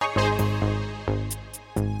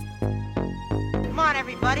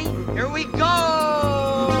everybody. Here we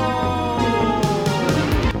go!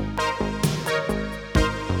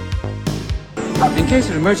 In case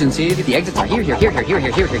of emergency, the exits are here,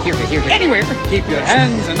 anywhere. Keep your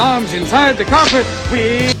hands and arms inside the carpet.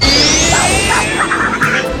 We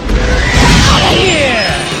out of here!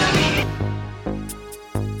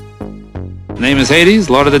 Name is Hades,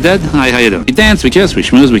 Lord of the Dead. Hi, how you doing? We dance, we kiss, we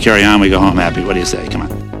schmooze, we carry on, we go home happy. What do you say? Come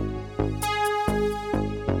on.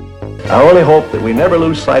 I only hope that we never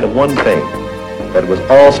lose sight of one thing, that it was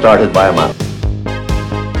all started by a mouse.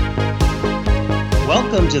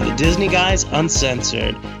 Welcome to the Disney Guys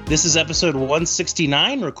Uncensored. This is episode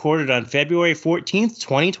 169, recorded on February 14th,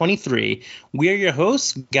 2023. We are your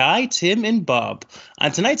hosts, Guy, Tim, and Bob.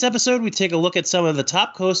 On tonight's episode, we take a look at some of the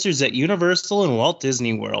top coasters at Universal and Walt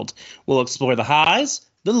Disney World. We'll explore the highs,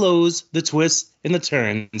 the lows, the twists, and the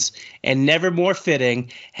turns. And never more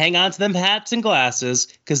fitting, hang on to them hats and glasses,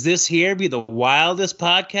 because this here be the wildest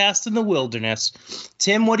podcast in the wilderness.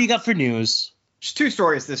 Tim, what do you got for news? Just two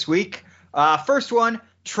stories this week. First one,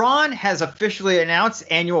 Tron has officially announced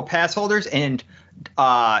annual pass holders and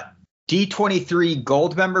D23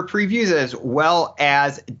 Gold member previews, as well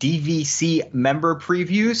as DVC member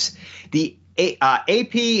previews. The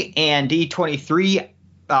AP and D23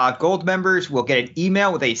 Gold members will get an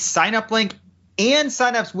email with a sign-up link, and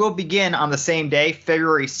signups will begin on the same day,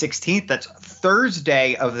 February 16th. That's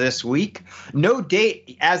Thursday of this week. No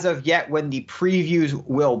date as of yet when the previews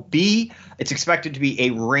will be. It's expected to be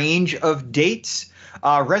a range of dates.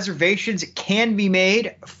 Reservations can be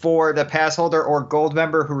made for the pass holder or gold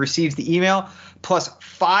member who receives the email, plus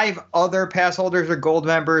 5 other pass holders or gold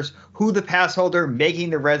members who the pass holder making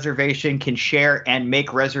the reservation can share and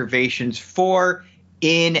make reservations for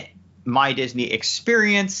in My Disney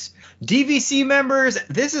Experience. DVC members,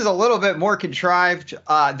 this is a little bit more contrived.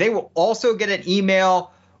 They will also get an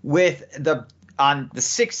email on the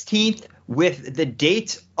 16th with the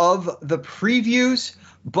dates of the previews,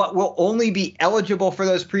 but will only be eligible for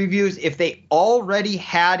those previews if they already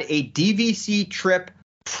had a DVC trip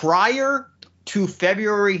prior to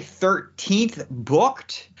February 13th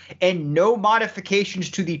booked, and no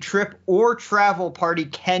modifications to the trip or travel party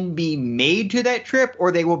can be made to that trip,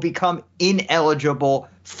 or they will become ineligible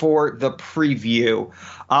for the preview.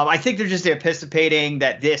 I think they're just anticipating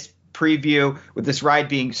that this preview, with this ride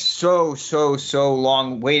being so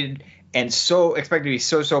long waited and so expected to be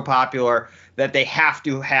so popular, that they have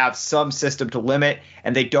to have some system to limit,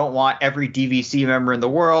 and they don't want every DVC member in the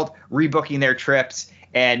world rebooking their trips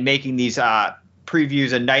and making these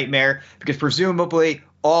previews a nightmare, because presumably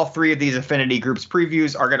all 3 of these affinity groups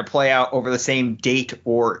previews are going to play out over the same date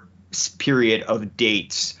or period of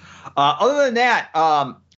dates. Other than that,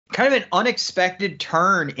 kind of an unexpected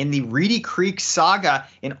turn in the Reedy Creek saga,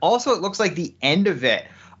 and also it looks like the end of it.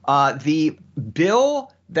 The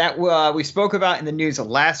bill that we spoke about in the news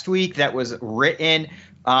last week that was written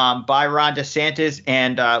by Ron DeSantis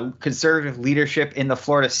and conservative leadership in the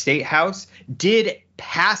Florida State House did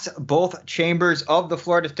pass both chambers of the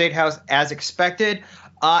Florida State House as expected.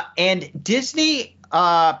 And Disney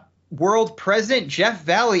World President Jeff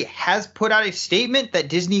Valley has put out a statement that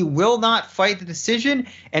Disney will not fight the decision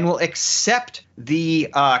and will accept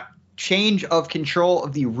the change of control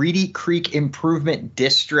of the Reedy Creek Improvement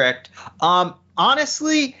District.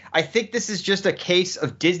 Honestly, I think this is just a case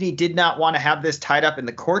of Disney did not want to have this tied up in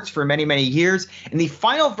the courts for many years. And the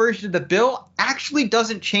final version of the bill actually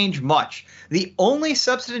doesn't change much. The only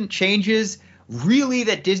substantive changes really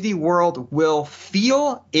that Disney World will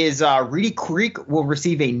feel is Reedy Creek will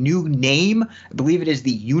receive a new name. I believe it is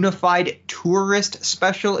the Unified Tourist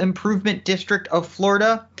Special Improvement District of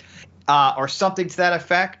Florida, or something to that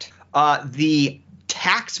effect. The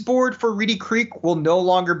tax board for Reedy Creek will no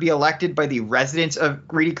longer be elected by the residents of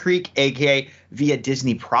Reedy Creek, aka via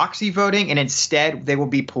Disney proxy voting, and instead they will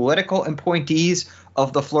be political appointees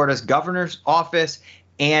of the Florida's governor's office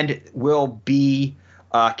and will be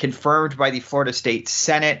confirmed by the Florida State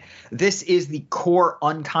Senate. This is the core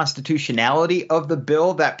unconstitutionality of the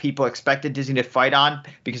bill that people expected Disney to fight on,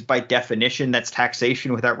 because by definition, that's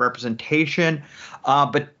taxation without representation.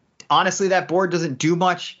 But honestly, that board doesn't do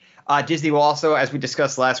much. Disney will also, as we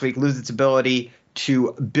discussed last week, lose its ability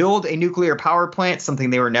to build a nuclear power plant,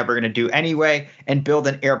 something they were never going to do anyway, and build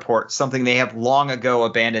an airport, something they have long ago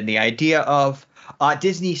abandoned the idea of.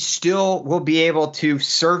 Disney still will be able to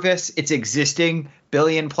service its existing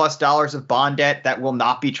billion plus of bond debt that will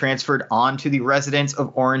not be transferred on to the residents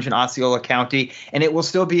of Orange and Osceola County, and it will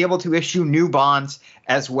still be able to issue new bonds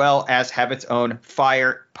as well as have its own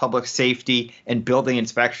fire, public safety, and building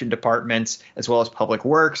inspection departments, as well as public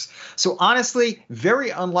works. So honestly, very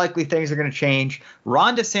unlikely things are going to change.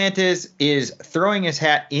 Ron DeSantis is throwing his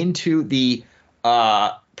hat into the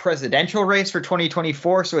presidential race for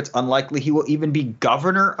 2024, so it's unlikely he will even be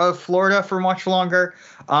governor of Florida for much longer.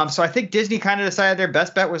 So I think Disney kind of decided their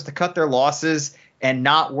best bet was to cut their losses and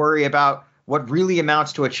not worry about what really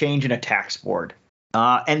amounts to a change in a tax board.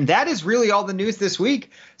 And that is really all the news this week.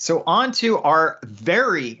 So on to our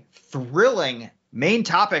very thrilling main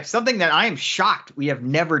topic, something that I am shocked we have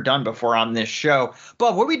never done before on this show.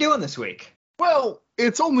 Bob, what are we doing this week? Well,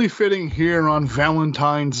 it's only fitting here on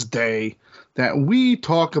Valentine's Day that we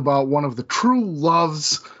talk about one of the true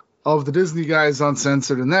loves of the Disney Guys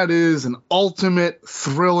Uncensored, and that is an ultimate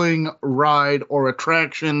thrilling ride or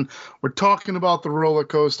attraction. We're talking about the roller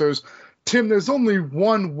coasters. Tim, there's only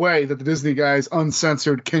one way that the Disney Guys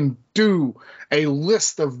Uncensored can do a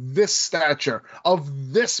list of this stature,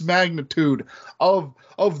 of this magnitude, of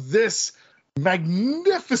this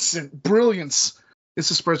magnificent brilliance.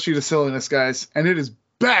 It's a spreadsheet of silliness, guys, and it is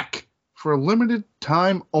back for a limited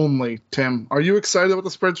time only. Tim, are you excited about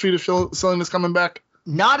the spreadsheet of silliness coming back?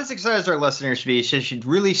 Not as excited as our listeners should be. So you should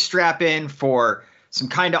really strap in for some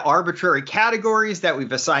kind of arbitrary categories that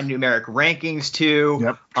we've assigned numeric rankings to.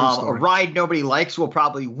 Yep, a ride nobody likes will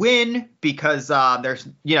probably win because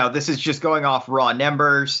this is just going off raw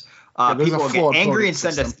numbers. People will get angry and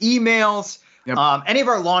send us emails. Yep. Any of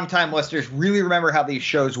our longtime listeners really remember how these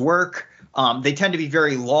shows work. They tend to be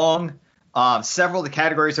very long. Several of the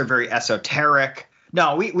categories are very esoteric.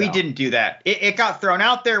 No, we didn't do that. It got thrown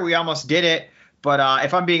out there. We almost did it. But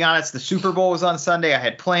if I'm being honest, the Super Bowl was on Sunday. I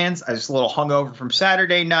had plans. I was a little hungover from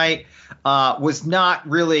Saturday night. Was not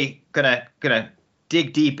really gonna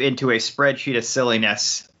dig deep into a spreadsheet of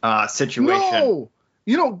silliness situation.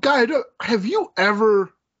 No, Guy, have you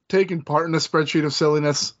ever taken part in a spreadsheet of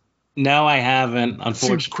silliness? No, I haven't,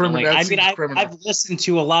 unfortunately. I've listened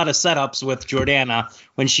to a lot of setups with Jordana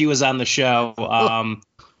when she was on the show.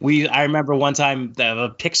 I remember one time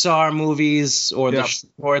the Pixar movies or the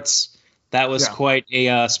shorts. That was quite a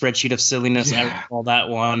spreadsheet of silliness. I recall that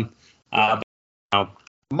one.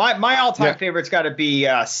 My all-time favorite's got to be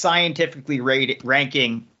scientifically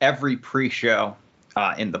ranking every pre-show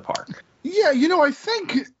in the park. Yeah, I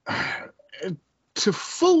think to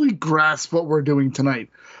fully grasp what we're doing tonight,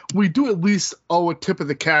 we do at least owe a tip of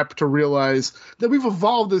the cap to realize that we've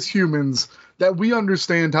evolved as humans, that we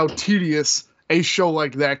understand how tedious a show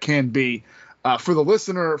like that can be. For the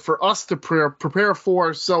listener, for us to prepare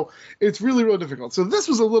for. So it's really, really difficult. So this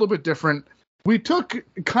was a little bit different. We took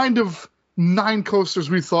kind of 9 coasters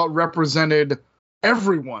we thought represented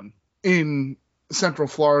everyone in Central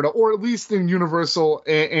Florida, or at least in Universal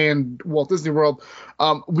and Walt Disney World.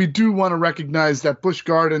 We do want to recognize that Busch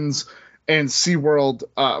Gardens and SeaWorld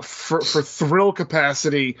for thrill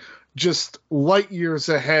capacity, just light years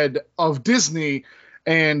ahead of Disney,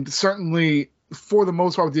 and certainly for the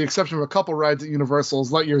most part, with the exception of a couple rides at Universal,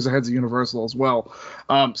 light years ahead of Universal as well.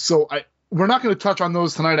 We're not going to touch on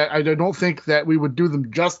those tonight. I don't think that we would do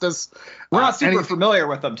them justice. We're not super familiar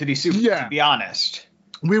with them, to be honest.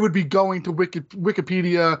 We would be going to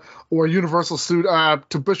Wikipedia or Universal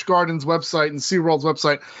to Busch Gardens' website and SeaWorld's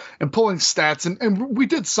website and pulling stats. And we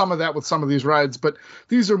did some of that with some of these rides, but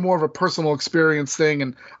these are more of a personal experience thing.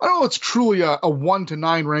 And I don't know, it's truly a 1 to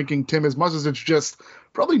 9 ranking, Tim, as much as it's just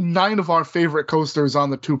probably 9 of our favorite coasters on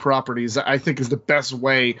the 2 properties. I think is the best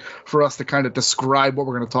way for us to kind of describe what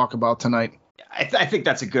we're going to talk about tonight. I think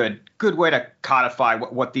that's a good way to codify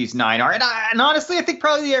what these 9 are. And honestly, I think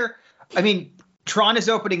probably Tron is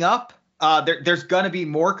opening up. There's going to be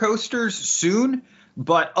more coasters soon,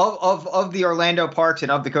 but of the Orlando parks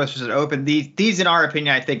and of the coasters that open, these in our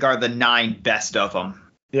opinion, I think are the 9 best of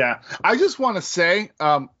them. Yeah, I just want to say,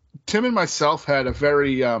 Tim and myself had a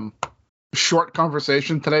very short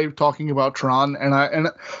conversation today talking about Tron, and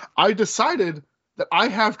I decided that I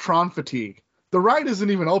have Tron fatigue. The ride isn't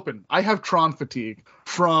even open. I have Tron fatigue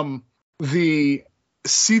from the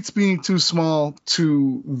seats being too small,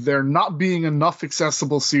 to there not being enough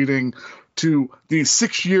accessible seating, to the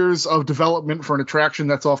 6 years of development for an attraction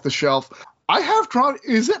that's off the shelf. I have Tron.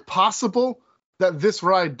 Is it possible that this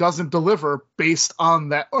ride doesn't deliver based on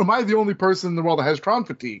that? Or am I the only person in the world that has Tron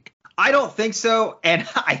fatigue? I don't think so, and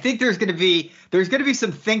I think there's going to be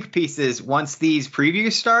some think pieces once these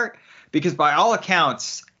previews start, because by all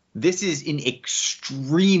accounts, this is an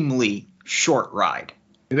extremely short ride.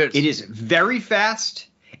 It is. It is very fast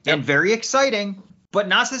and very exciting, but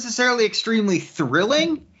not necessarily extremely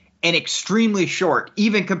thrilling and extremely short,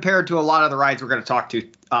 even compared to a lot of the rides we're going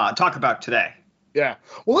to talk about today. Yeah.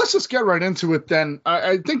 Well, let's just get right into it then.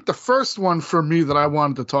 I think the first one for me that I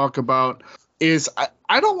wanted to talk about is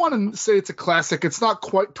I don't want to say it's a classic. It's not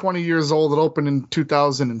quite 20 years old. It opened in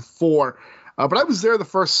 2004. But I was there the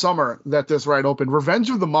first summer that this ride opened.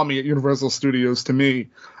 Revenge of the Mummy at Universal Studios, to me,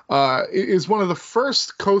 is one of the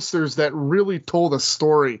first coasters that really told a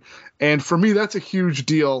story. And for me, that's a huge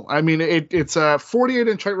deal. I mean, it's a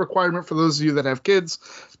 48-inch height requirement for those of you that have kids.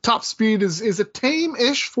 Top speed is a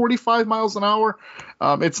tame-ish 45 miles an hour.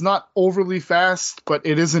 It's not overly fast, but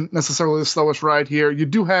it isn't necessarily the slowest ride here. You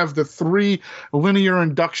do have the 3 linear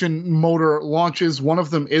induction motor launches. One of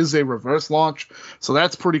them is a reverse launch, so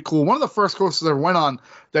that's pretty cool. One of the first coasters I went on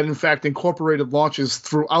that, in fact, incorporated launches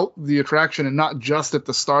throughout the attraction and not just at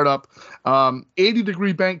the startup.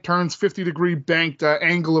 80-degree bank turns, 50-degree banked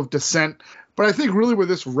angle of descent. But I think really where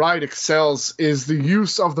this ride excels is the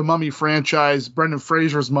use of the Mummy franchise, Brendan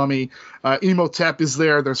Fraser's Mummy. Imhotep is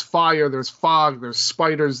there. There's fire. There's fog. There's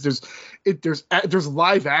spiders. There's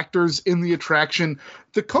live actors in the attraction.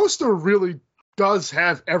 The coaster really does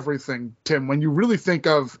have everything, Tim. When you really think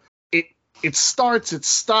of it, it starts, it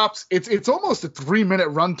stops. It's almost a 3-minute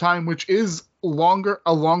runtime, which is a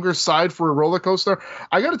longer side for a roller coaster.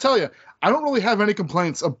 I got to tell you, I don't really have any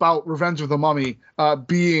complaints about Revenge of the Mummy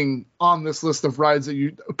being on this list of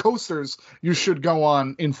coasters you should go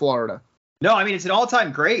on in Florida. No, I mean, it's an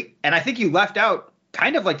all-time great, and I think you left out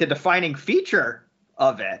kind of like the defining feature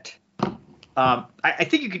of it. I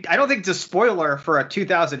think I don't think it's a spoiler for a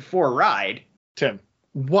 2004 ride. Tim,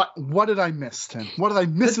 what did I miss, Tim? What did I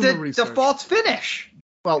miss in the research? The false finish.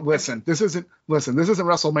 Well, listen, this isn't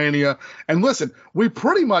WrestleMania. And listen, we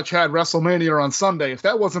pretty much had WrestleMania on Sunday. If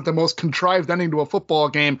that wasn't the most contrived ending to a football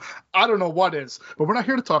game, I don't know what is. But we're not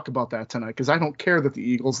here to talk about that tonight because I don't care that the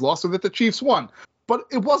Eagles lost or that the Chiefs won. But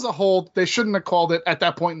it was a hold. They shouldn't have called it at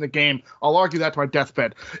that point in the game. I'll argue that to my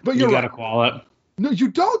deathbed. But you got to call it. No, you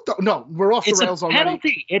don't. No, we're off the rails already. It's a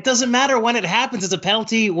penalty. It doesn't matter when it happens. It's a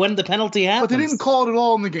penalty when the penalty happens. But they didn't call it at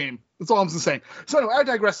all in the game. That's all I'm saying. So anyway, I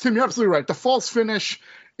digress. Tim, you're absolutely right. The false finish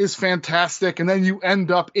is fantastic, and then you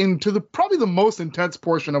end up into probably the most intense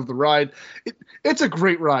portion of the ride. It's a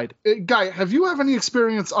great ride. Guy, have you any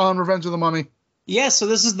experience on Revenge of the Mummy? Yeah, so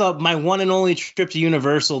this is my one and only trip to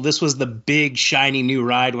Universal. This was the big, shiny new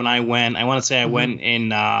ride when I went. I want to say I went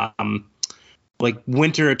in like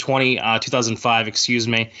winter 2005, excuse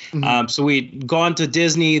me. Mm-hmm. So we'd gone to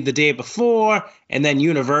Disney the day before and then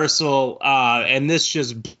Universal, and this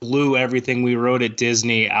just blew everything we rode at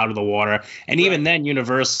Disney out of the water. And even then,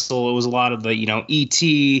 Universal, it was a lot of the,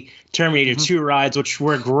 E.T., Terminator 2 rides, which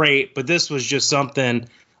were great, but this was just something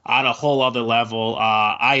on a whole other level.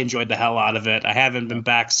 I enjoyed the hell out of it. I haven't been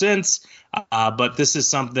back since, but this is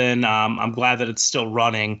something I'm glad that it's still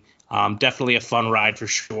running. Definitely a fun ride for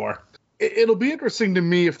sure. It'll be interesting to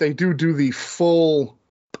me if they do the full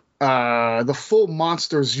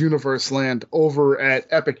Monsters Universe land over at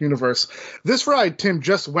Epic Universe. This ride, Tim,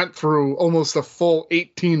 just went through almost a full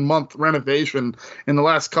 18-month renovation in the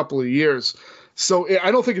last couple of years. So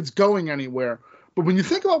I don't think it's going anywhere. But when you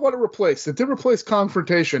think about what it did replace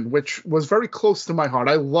Confrontation, which was very close to my heart.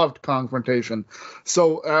 I loved Confrontation.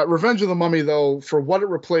 So Revenge of the Mummy, though, for what it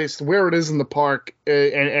replaced, where it is in the park,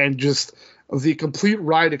 and just the complete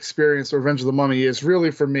ride experience of Revenge of the Mummy is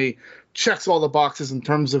really, for me, checks all the boxes in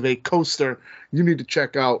terms of a coaster you need to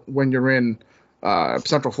check out when you're in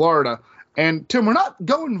Central Florida. And, Tim, we're not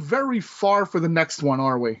going very far for the next one,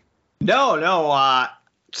 are we? No.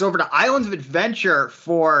 It's over to Islands of Adventure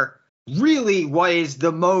for really what is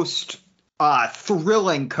the most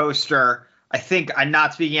thrilling coaster. I think I'm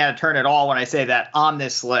not speaking out of turn at all when I say that on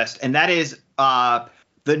this list. And that is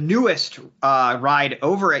the newest ride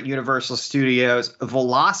over at Universal Studios,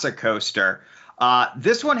 Velocicoaster.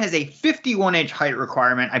 This one has a 51-inch height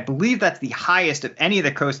requirement. I believe that's the highest of any of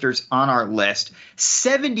the coasters on our list.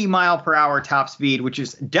 70 mile per hour top speed, which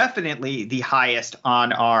is definitely the highest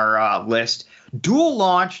on our list. Dual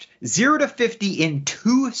launched 0 to 50 in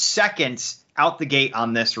 2 seconds out the gate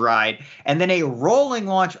on this ride, and then a rolling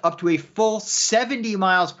launch up to a full 70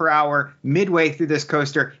 miles per hour midway through this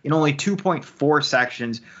coaster in only 2.4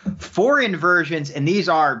 sections. 4 inversions, and these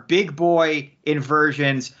are big boy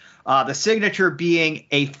inversions. The signature being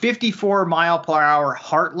a 54 mile per hour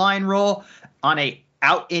heartline roll on a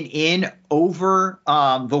out and in over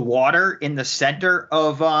the water in the center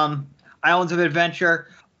of Islands of Adventure.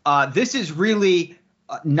 This is really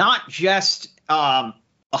not just a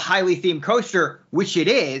highly themed coaster, which it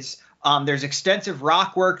is. There's extensive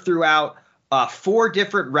rock work throughout. 4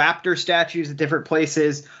 different raptor statues at different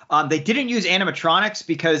places. They didn't use animatronics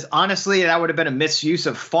because honestly, that would have been a misuse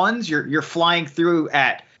of funds. You're flying through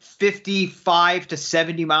at 55 to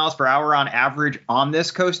 70 miles per hour on average on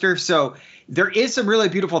this coaster. So there is some really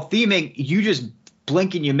beautiful theming. You just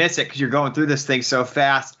blink and you miss it because you're going through this thing so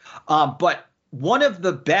fast. But one of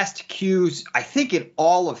the best queues, I think, in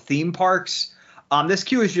all of theme parks. This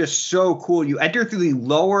queue is just so cool. You enter through the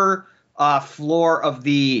lower floor of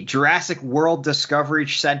the Jurassic World Discovery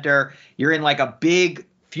Center. You're in like a big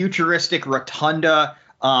futuristic rotunda,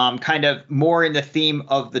 kind of more in the theme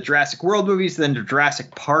of the Jurassic World movies than the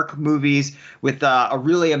Jurassic Park movies, with a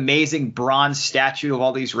really amazing bronze statue of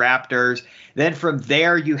all these raptors. Then from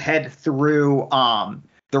there, you head through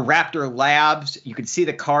the Raptor Labs. You can see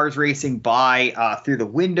the cars racing by through the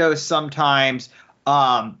windows sometimes.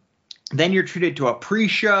 Then you're treated to a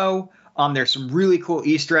pre-show. There's some really cool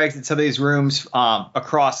Easter eggs in some of these rooms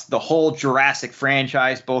across the whole Jurassic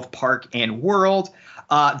franchise, both park and world.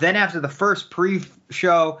 Then after the first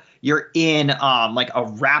pre-show, you're in like a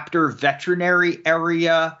raptor veterinary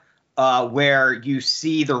area where you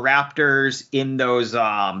see the raptors in those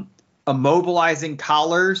immobilizing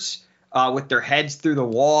collars with their heads through the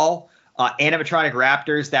wall. Animatronic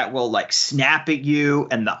raptors that will like snap at you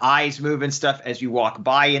and the eyes move and stuff as you walk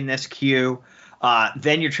by in this queue.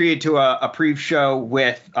 Then you're treated to a pre-show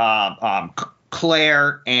with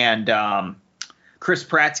Claire and Chris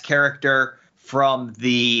Pratt's character from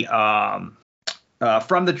the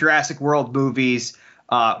Jurassic World movies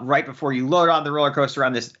right before you load on the roller coaster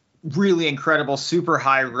on this really incredible, super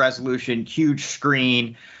high resolution, huge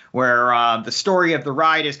screen where the story of the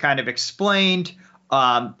ride is kind of explained.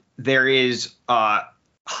 There is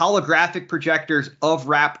holographic projectors of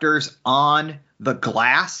raptors on the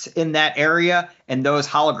glass in that area, and those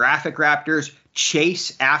holographic raptors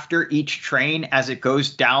chase after each train as it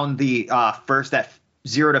goes down the that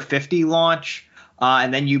 0 to 50 launch.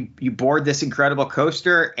 And then you board this incredible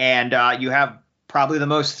coaster, and you have probably the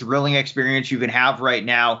most thrilling experience you can have right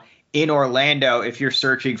now in Orlando if you're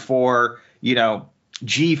searching for,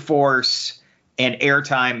 G-force and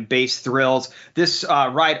airtime based thrills. This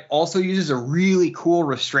ride also uses a really cool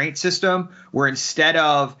restraint system where instead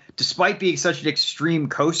of, despite being such an extreme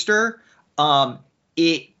coaster,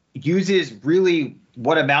 it uses really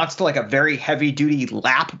what amounts to like a very heavy duty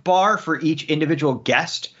lap bar for each individual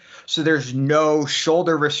guest. So there's no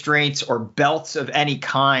shoulder restraints or belts of any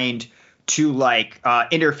kind to like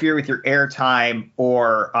interfere with your airtime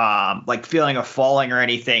or like feeling of falling or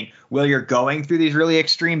anything while you're going through these really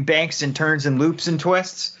extreme banks and turns and loops and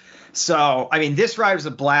twists. So, I mean, this ride was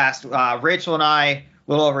a blast. Rachel and I, a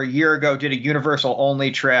little over a year ago, did a Universal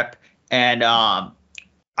only trip, and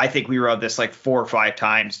I think we rode this like 4 or 5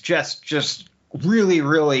 times. Just really,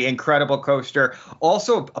 really incredible coaster.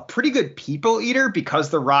 Also a pretty good people eater because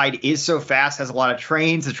the ride is so fast, has a lot of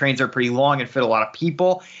trains. The trains are pretty long and fit a lot of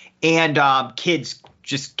people. And kids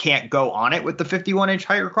just can't go on it with the 51-inch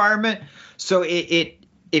height requirement. So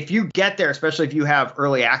if you get there, especially if you have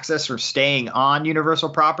early access or staying on Universal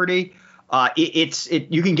property,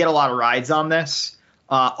 you can get a lot of rides on this.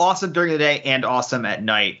 Awesome during the day and awesome at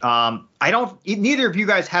night. Neither of you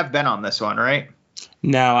guys have been on this one, right?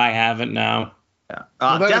 No, I haven't. No. Yeah.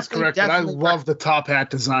 That is correct. But I love the top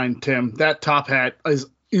hat design, Tim. That top hat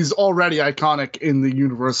is already iconic in the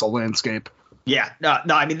Universal landscape. Yeah, no.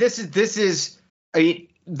 I mean, this is. I mean,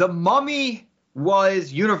 the Mummy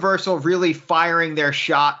was Universal really firing their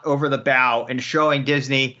shot over the bow and showing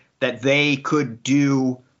Disney that they could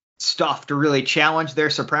do stuff to really challenge their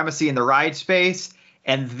supremacy in the ride space.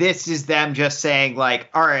 And this is them just saying, like,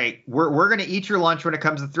 all right, we're going to eat your lunch when it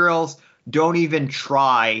comes to thrills. Don't even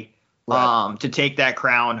try to take that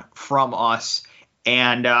crown from us.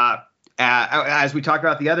 And as we talked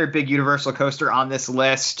about the other big Universal coaster on this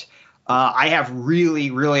list, I have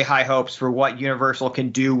really, really high hopes for what Universal can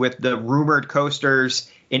do with the rumored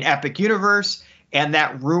coasters in Epic Universe and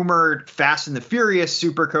that rumored Fast and the Furious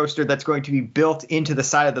super coaster that's going to be built into the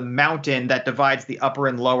side of the mountain that divides the upper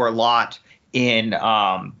and lower lot in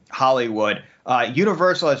Hollywood.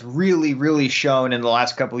 Universal has really, really shown in the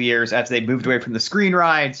last couple of years as they moved away from the screen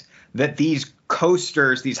rides that these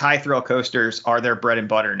coasters, these high thrill coasters, are their bread and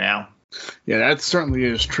butter now. Yeah, that certainly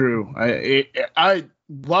is true. I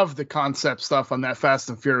love the concept stuff on that Fast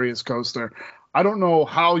and Furious coaster. I don't know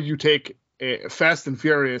how you take Fast and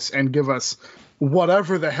Furious and give us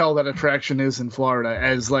whatever the hell that attraction is in Florida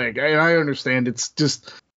as like, I understand it's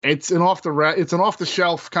an off the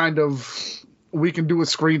shelf kind of, we can do with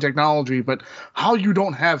screen technology, but how you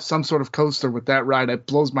don't have some sort of coaster with that ride,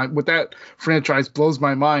 with that franchise blows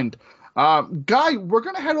my mind. Guy, we're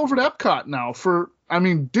going to head over to Epcot now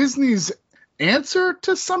Disney's answer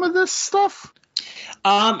to some of this stuff?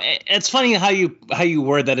 It's funny how you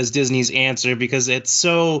word that as Disney's answer, because it's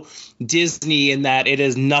so Disney in that it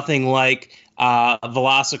is nothing like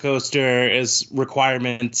Velocicoaster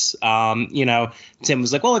requirements. Tim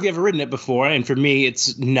was like, well, have you ever ridden it before? And for me,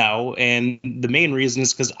 it's no. And the main reason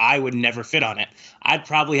is because I would never fit on it. I'd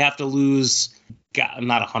probably have to lose,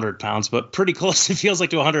 not 100 pounds, but pretty close, it feels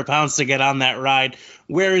like, to 100 pounds to get on that ride.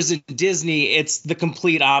 Whereas in Disney, it's the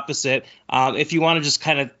complete opposite. If you want to just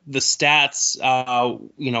kind of the stats,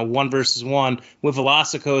 1 versus 1, with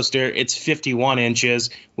Velocicoaster, it's 51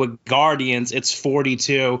 inches. With Guardians, it's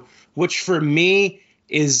 42, which for me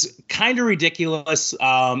is kind of ridiculous.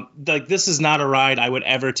 This is not a ride I would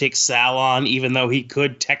ever take Sal on, even though he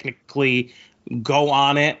could technically go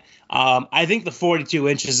on it. I think the 42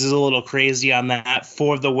 inches is a little crazy on that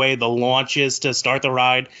for the way the launch is to start the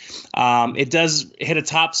ride. It does hit a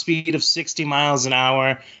top speed of 60 miles an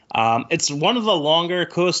hour. It's one of the longer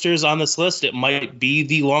coasters on this list. It might be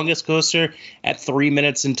the longest coaster at 3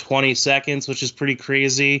 minutes and 20 seconds, which is pretty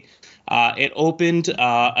crazy. It opened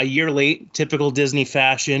a year late, typical Disney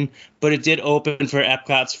fashion, but it did open for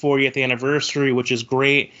Epcot's 40th anniversary, which is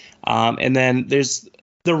great. And then there's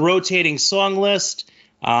the rotating song list.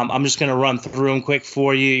 I'm just going to run through them quick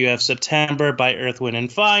for you. You have September by Earth, Wind,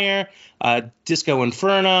 and Fire, Disco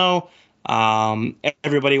Inferno,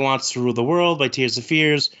 Everybody Wants to Rule the World by Tears of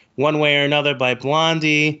Fears, One Way or Another by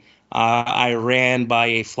Blondie, I Ran by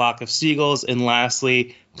A Flock of Seagulls, and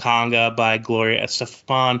lastly, Conga by Gloria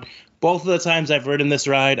Estefan. Both of the times I've ridden this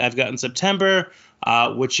ride, I've gotten September,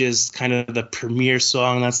 which is kind of the premiere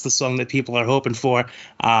song. That's the song that people are hoping for.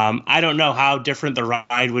 I don't know how different the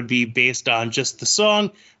ride would be based on just the song,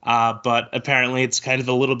 but apparently it's kind of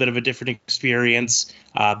a little bit of a different experience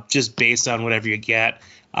just based on whatever you get.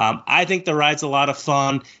 I think the ride's a lot of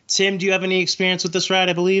fun. Tim, do you have any experience with this ride,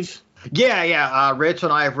 I believe? Yeah. Rich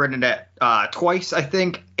and I have ridden it twice, I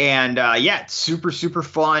think. And it's super, super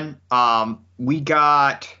fun. We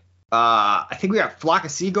got Flock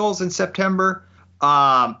of Seagulls in September.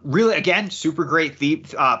 Really, again, super great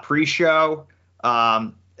pre-show.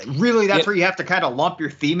 Really, that's where you have to kind of lump your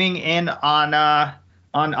theming in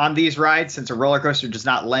on these rides, since a roller coaster does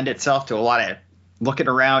not lend itself to a lot of looking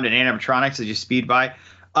around and animatronics as you speed by.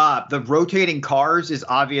 The rotating cars is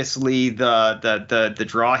obviously the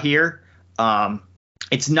draw here.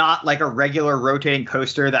 It's not like a regular rotating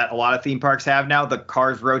coaster that a lot of theme parks have now. The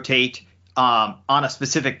cars rotate on a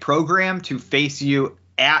specific program to face you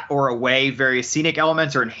at or away various scenic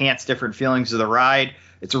elements or enhance different feelings of the ride.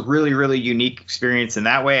 It's a really, really unique experience in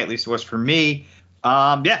that way, at least it was for me.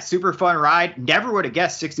 Super fun ride. Never would have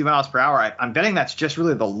guessed 60 miles per hour. I'm betting that's just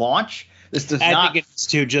really the launch. I think it's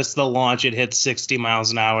to just the launch. It hits 60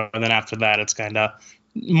 miles an hour, and then after that, it's kind of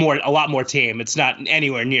a lot more tame. It's not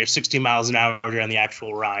anywhere near 60 miles an hour during the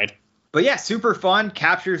actual ride. But yeah, super fun.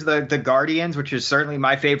 Captures the Guardians, which is certainly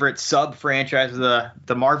my favorite sub-franchise of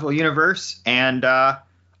the Marvel Universe. And a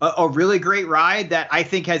really great ride that I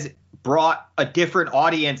think has brought a different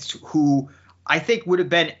audience who I think would have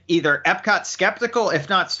been either Epcot skeptical, if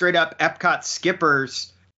not straight up Epcot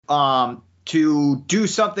skippers, to do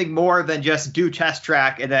something more than just do Test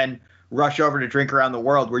Track and then rush over to Drink Around the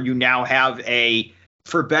World, where you now have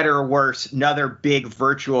for better or worse, another big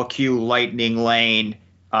virtual queue lightning lane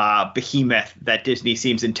behemoth that Disney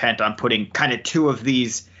seems intent on putting kind of two of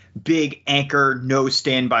these big anchor, no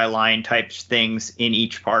standby line type things in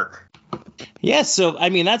each park. Yeah, so, I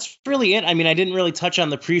mean, that's really it. I mean, I didn't really touch on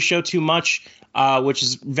the pre-show too much, which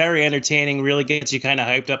is very entertaining, really gets you kind of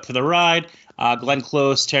hyped up for the ride. Glenn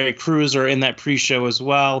Close, Terry Crews are in that pre-show as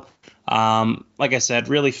well. Like I said,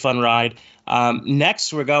 really fun ride.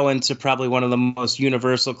 Next, we're going to probably one of the most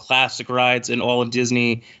universal classic rides in all of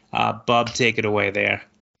Disney. Bub, take it away there.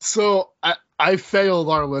 So I failed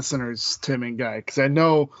our listeners, Tim and Guy, because I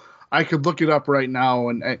know I could look it up right now.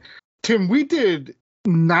 And Tim, we did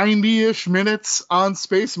 90-ish minutes on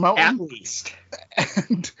Space Mountain. At least.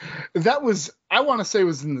 And that was, I want to say it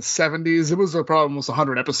was in the 70s. It was probably almost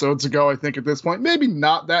 100 episodes ago, I think, at this point. Maybe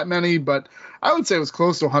not that many, but I would say it was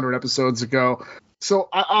close to 100 episodes ago. So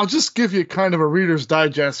I'll just give you kind of a Reader's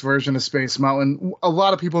Digest version of Space Mountain. A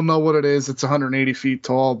lot of people know what it is. It's 180 feet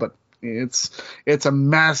tall, but it's a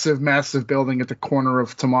massive, massive building at the corner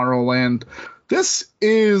of Tomorrowland. This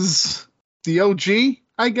is the OG,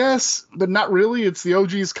 I guess, but not really. It's the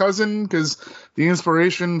OG's cousin, because the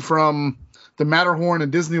inspiration from the Matterhorn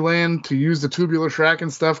and Disneyland to use the tubular track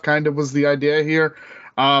and stuff kind of was the idea here.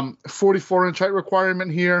 44-inch height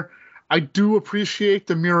requirement here. I do appreciate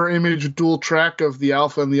the mirror image dual track of the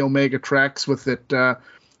Alpha and the Omega tracks with it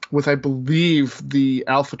with, I believe, the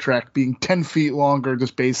Alpha Track being 10 feet longer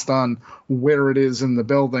just based on where it is in the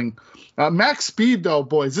building. Max speed, though,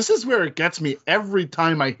 boys, this is where it gets me every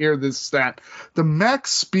time I hear this stat. The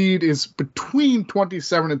max speed is between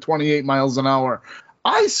 27 and 28 miles an hour.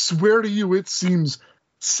 I swear to you, it seems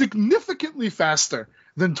significantly faster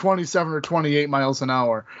than 27 or 28 miles an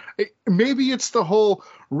hour. Maybe it's the whole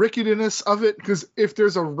ricketiness of it, because if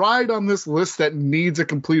there's a ride on this list that needs a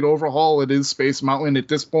complete overhaul, it is Space Mountain. At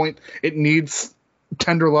this point, it needs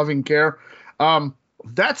tender loving care.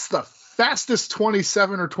 That's the fastest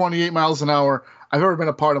 27 or 28 miles an hour I've ever been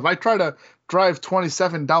a part of. I try to drive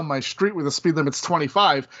 27 down my street where the speed limit's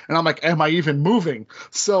 25, and I'm like, am I even moving?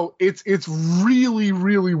 So it's really,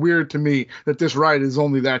 really weird to me that this ride is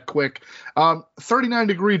only that quick.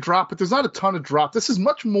 39-degree drop, but there's not a ton of drop. This is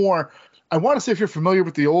much more, I want to say, if you're familiar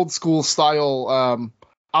with the old school style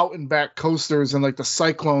out and back coasters and like the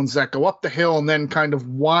Cyclones that go up the hill and then kind of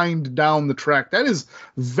wind down the track. That is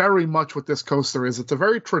very much what this coaster is. It's a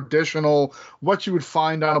very traditional, what you would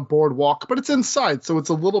find on a boardwalk, but it's inside, so it's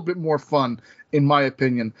a little bit more fun, in my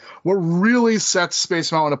opinion. What really sets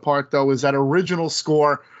Space Mountain apart, though, is that original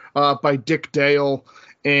score by Dick Dale.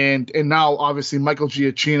 And now, obviously, Michael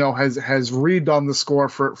Giacchino has redone the score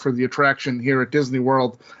for the attraction here at Disney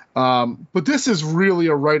World. But this is really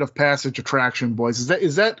a rite of passage attraction, boys.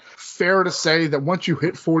 Is that fair to say that once you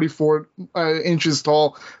hit 44 inches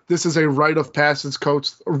tall, this is a rite of passage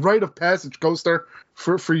coaster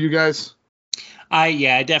for you guys?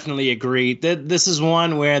 I definitely agree. This is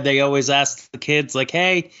one where they always ask the kids, like,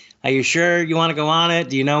 hey, are you sure you want to go on it?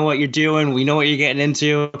 Do you know what you're doing? We know what you're getting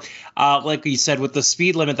into. Like you said, with the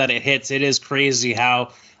speed limit that it hits, it is crazy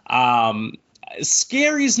how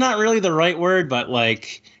scary is not really the right word, but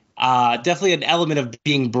like definitely an element of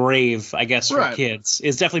being brave, I guess, for kids.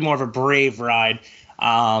 It's definitely more of a brave ride.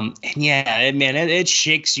 And yeah, man, it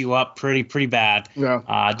shakes you up pretty bad.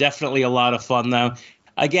 Yeah. Definitely a lot of fun, though.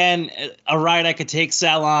 Again, a ride I could take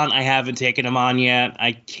Sal on. I haven't taken him on yet.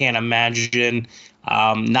 I can't imagine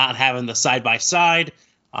not having the side-by-side.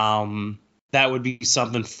 That would be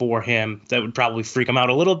something for him that would probably freak him out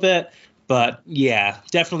a little bit. But yeah,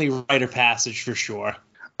 definitely rite of passage for sure.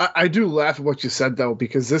 I do laugh at what you said, though,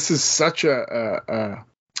 because this is such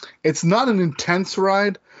it's not an intense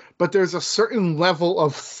ride, but there's a certain level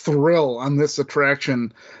of thrill on this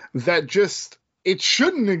attraction that just, it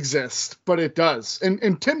shouldn't exist, but it does.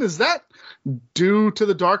 And Tim, is that due to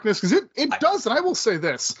the darkness? Because it does, and I will say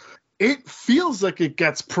this. It feels like it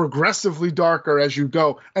gets progressively darker as you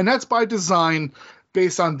go, and that's by design,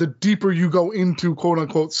 based on the deeper you go into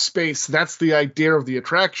quote-unquote space. That's the idea of the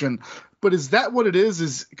attraction. But is that what it is?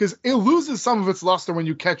 Is because it loses some of its luster when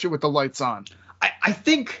you catch it with the lights on. I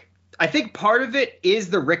think part of it is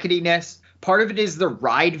the ricketiness. Part of it is the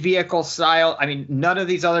ride vehicle style. I mean, none of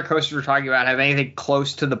these other coasters we're talking about have anything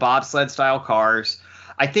close to the bobsled style cars.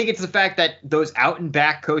 I think it's the fact that those out and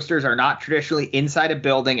back coasters are not traditionally inside a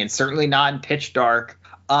building and certainly not in pitch dark.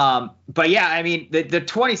 But yeah, I mean, the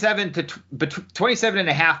 27 and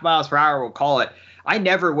a half miles per hour, we'll call it. I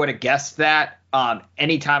never would have guessed that.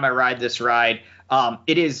 Anytime I ride this ride,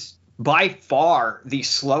 it is by far the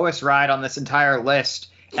slowest ride on this entire list.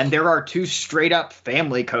 And there are two straight up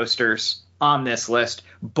family coasters on this list,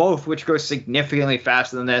 both which go significantly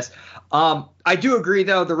faster than this. I do agree,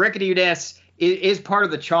 though, the ricketiness is part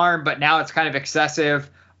of the charm, but now it's kind of excessive.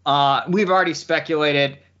 We've already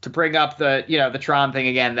speculated, to bring up the Tron thing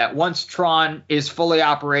again, that once Tron is fully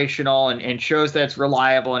operational and shows that it's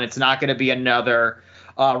reliable and it's not going to be another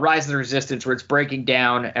Rise of the Resistance where it's breaking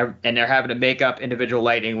down and they're having to make up individual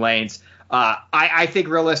lightning lanes, I think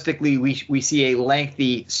realistically we see a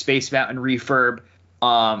lengthy Space Mountain refurb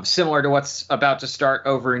similar to what's about to start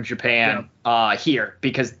over in Japan here,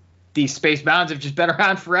 because these Space Mountains have just been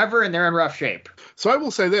around forever and they're in rough shape. So I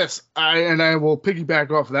will say this, I will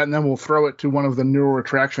piggyback off of that, and then we'll throw it to one of the newer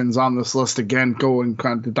attractions on this list again, going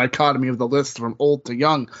kind of the dichotomy of the list from old to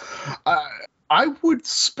young. I would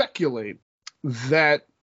speculate that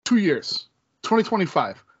 2 years,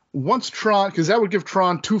 2025, once Tron, because that would give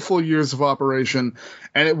Tron 2 full years of operation,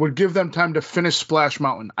 and it would give them time to finish Splash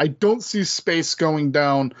Mountain. I don't see space going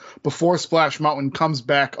down before Splash Mountain comes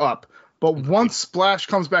back up. But once Splash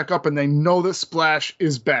comes back up and they know that Splash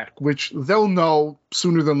is back, which they'll know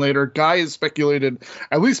sooner than later, Guy has speculated,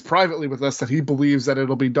 at least privately with us, that he believes that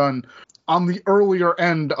it'll be done on the earlier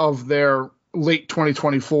end of their late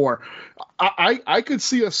 2024. I could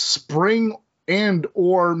see a spring and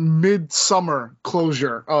or midsummer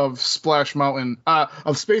closure of Splash Mountain,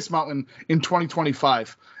 of Space Mountain in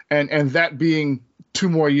 2025, and that being 2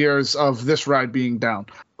 more years of this ride being down.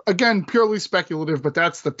 Again, purely speculative, but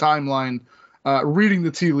that's the timeline reading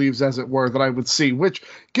the tea leaves, as it were, that I would see, which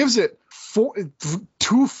gives it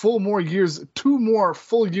two more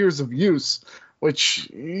full years of use, which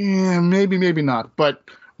maybe not, but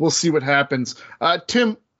we'll see what happens.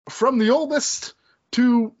 Tim, from the oldest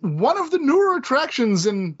to one of the newer attractions,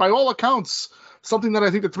 and by all accounts, something that I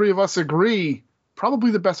think the three of us agree,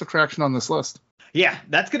 probably the best attraction on this list. Yeah,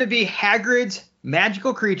 that's going to be Hagrid's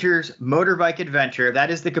Magical Creatures Motorbike Adventure. That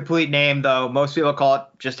is the complete name, though. Most people call it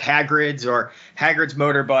just Hagrid's or Hagrid's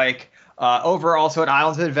Motorbike. Over also at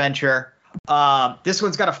Islands of Adventure. This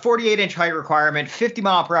one's got a 48-inch height requirement, 50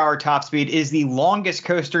 mile per hour top speed, is the longest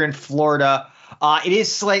coaster in Florida. It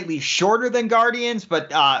is slightly shorter than Guardians,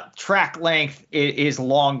 but track length is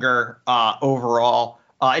longer overall.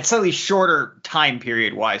 It's slightly shorter time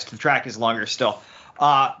period wise. The track is longer still.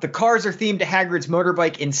 The cars are themed to Hagrid's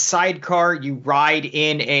Motorbike. In sidecar, you ride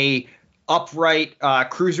in a upright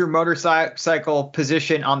cruiser motorcycle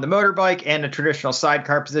position on the motorbike and a traditional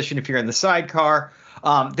sidecar position if you're in the sidecar.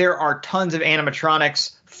 There are tons of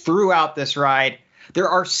animatronics throughout this ride. There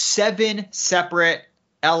are 7 separate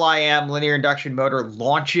LIM, linear induction motor,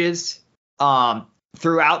 launches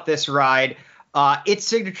throughout this ride. Its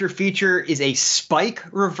signature feature is a spike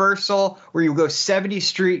reversal where you go 70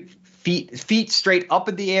 feet straight up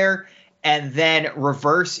in the air and then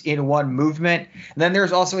reverse in one movement. And then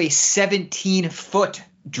there's also a 17-foot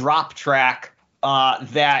drop track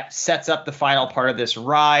that sets up the final part of this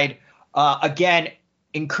ride. Again,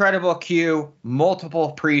 incredible queue,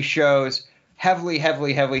 multiple pre-shows, heavily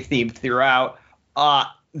themed throughout.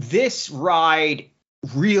 This ride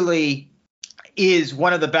really is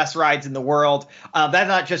one of the best rides in the world. That's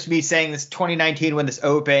not just me saying this. 2019, when this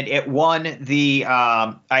opened, it won the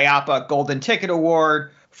IAAPA Golden Ticket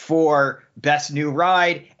Award for Best New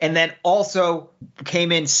Ride, and then also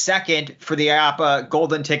came in second for the IAAPA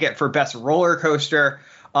Golden Ticket for Best Roller Coaster.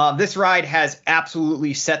 This ride has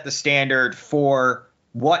absolutely set the standard for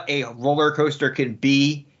what a roller coaster can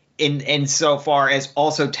be in so far as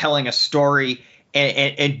also telling a story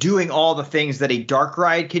and doing all the things that a dark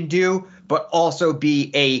ride can do, but also be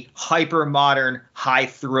a hyper modern high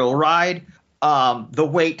thrill ride. The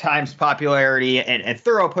wait times, popularity, and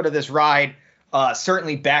throughput of this ride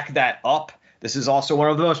certainly back that up. This is also one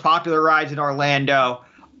of the most popular rides in Orlando,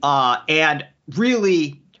 and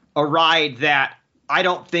really a ride that I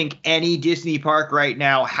don't think any Disney park right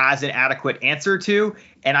now has an adequate answer to.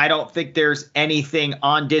 And I don't think there's anything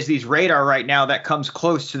on Disney's radar right now that comes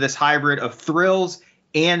close to this hybrid of thrills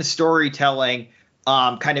and storytelling,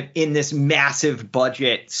 kind of in this massive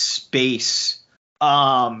budget space.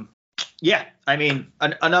 Yeah, I mean,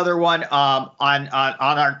 another one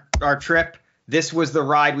on our trip. This was the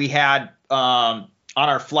ride we had on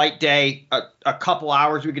our flight day, a couple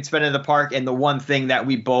hours we could spend in the park. And the one thing that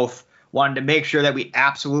we both wanted to make sure that we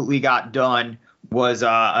absolutely got done was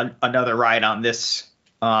another ride on this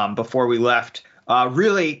before we left.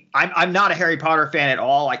 Really, I'm not a Harry Potter fan at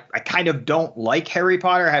all. I kind of don't like Harry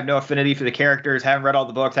Potter. I have no affinity for the characters, haven't read all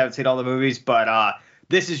the books, haven't seen all the movies, but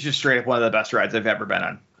this is just straight up one of the best rides I've ever been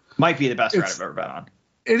on. Might be the best ride I've ever been on.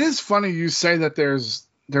 It is funny you say that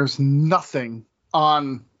there's nothing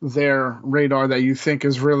on their radar that you think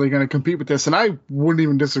is really going to compete with this, and I wouldn't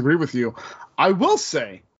even disagree with you. I will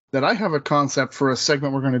say that I have a concept for a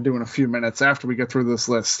segment we're going to do in a few minutes after we get through this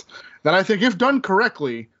list that I think, if done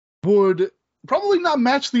correctly, would probably not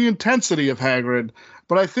match the intensity of Hagrid,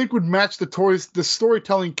 but I think would match the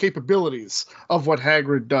storytelling capabilities of what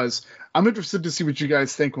Hagrid does. I'm interested to see what you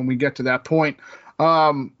guys think when we get to that point.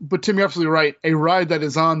 But Tim, you're absolutely right. A ride that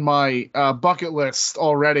is on my bucket list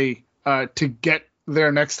already to get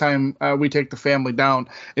there next time we take the family down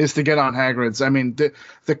is to get on Hagrid's. I mean,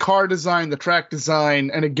 the car design, the track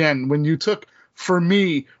design, and again, when you took, for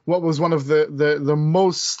me, what was one of the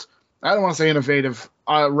most, I don't want to say innovative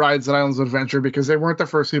rides at Islands of Adventure, because they weren't the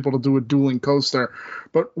first people to do a dueling coaster,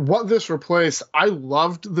 but what this replaced, I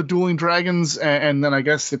loved the dueling dragons, and then I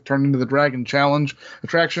guess it turned into the Dragon Challenge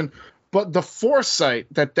attraction, but the foresight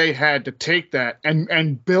that they had to take that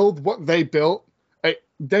and build what they built,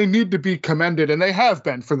 they need to be commended, and they have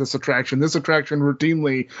been for this attraction. This attraction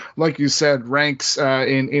routinely, like you said, ranks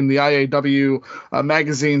in the IAW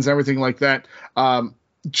magazines, everything like that.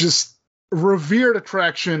 Just revered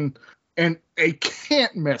attraction and a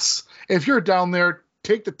can't miss. If you're down there,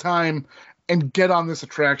 take the time and get on this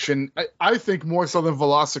attraction. I think more so than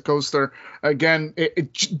Velocicoaster. Again,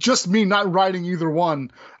 just me not riding either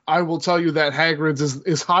one, I will tell you that Hagrid's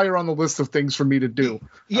is higher on the list of things for me to do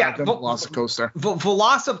than Velocicoaster.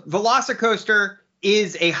 Velocicoaster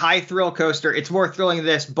is a high thrill coaster. It's more thrilling than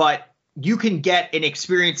this, but you can get an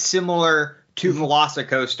experience similar to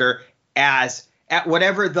Velocicoaster as at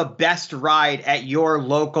whatever the best ride at your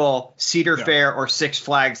local Cedar Fair or Six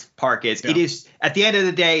Flags park is. It is, at the end of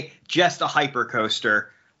the day, just a hyper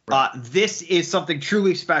coaster. Right. This is something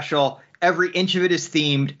truly special. Every inch of it is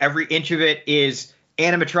themed. Every inch of it is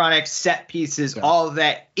animatronics, set pieces, all of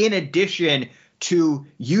that, in addition to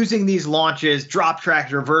using these launches, drop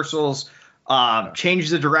tracks, reversals,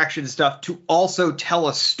 changes of direction stuff to also tell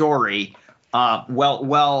a story.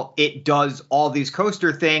 Well, it does all these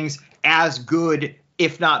coaster things as good,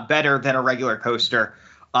 if not better, than a regular coaster.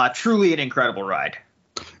 Truly an incredible ride.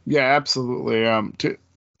 Yeah, absolutely.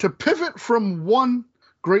 To pivot from one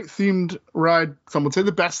great themed ride, some would say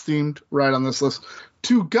the best themed ride on this list,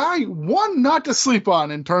 to one not to sleep on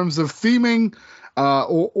in terms of theming,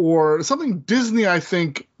 or something Disney, I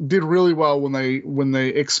think, did really well when they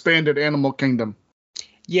expanded Animal Kingdom.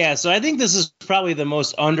 Yeah, so I think this is probably the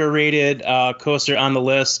most underrated coaster on the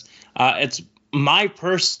list. It's my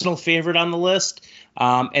personal favorite on the list,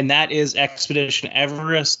 and that is Expedition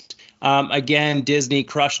Everest. Again, Disney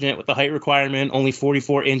crushing it with the height requirement, only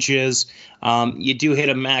 44 inches. You do hit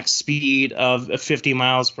a max speed of 50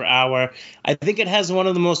 miles per hour. I think it has one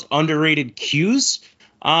of the most underrated queues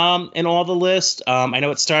in all the list. I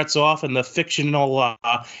know it starts off in the fictional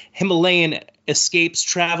Himalayan Escapes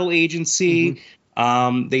Travel Agency.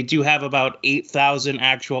 Mm-hmm. They do have about 8,000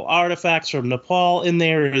 actual artifacts from Nepal in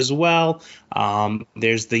there as well.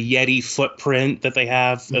 There's the Yeti footprint that they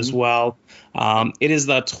have as well. It is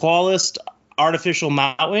the tallest artificial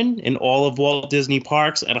mountain in all of Walt Disney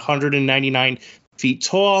parks at 199 feet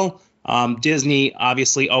tall. Disney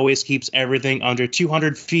obviously always keeps everything under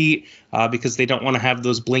 200 feet because they don't want to have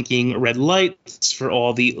those blinking red lights for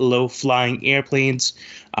all the low-flying airplanes.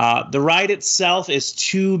 The ride itself is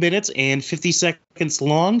 2 minutes and 50 seconds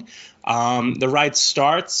long. The ride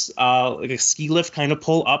starts like a ski lift kind of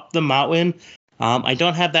pull up the mountain. I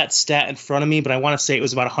don't have that stat in front of me, but I want to say it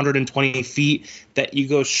was about 120 feet that you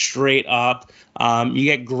go straight up. You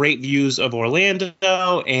get great views of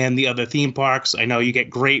Orlando and the other theme parks. I know you get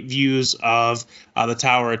great views of the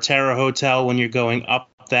Tower of Terror Hotel when you're going up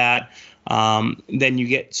that. Then you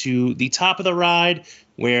get to the top of the ride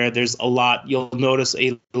where there's a lot. You'll notice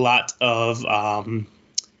a lot of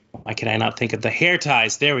why can I not think of the hair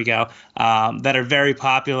ties? There we go. That are very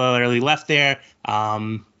popularly left there.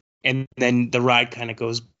 And then the ride kind of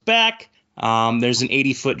goes back. There's an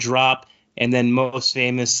 80-foot drop. And then most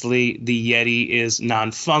famously, the Yeti is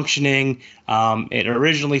non-functioning. It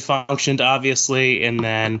originally functioned, obviously. And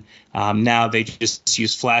then now they just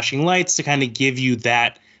use flashing lights to kind of give you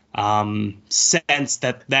that sense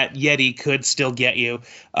that Yeti could still get you,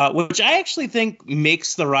 which I actually think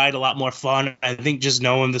makes the ride a lot more fun. I think just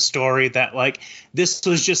knowing the story that, like, this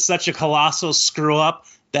was just such a colossal screw-up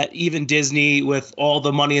that even Disney, with all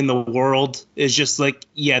the money in the world, is just like,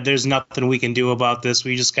 yeah, there's nothing we can do about this.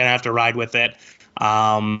 We just kind of have to ride with it.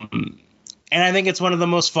 And I think it's one of the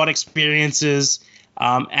most fun experiences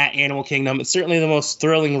at Animal Kingdom. It's certainly the most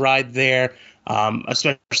thrilling ride there,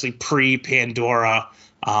 especially pre-Pandora.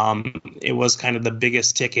 It was kind of the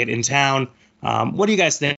biggest ticket in town. What do you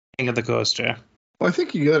guys think of the coaster? Well, I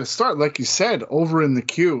think you got to start, like you said, over in the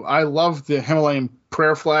queue. I love the Himalayan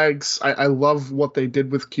prayer flags. I love what they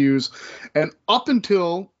did with queues. And up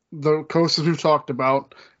until the coasters we've talked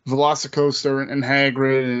about, Velocicoaster and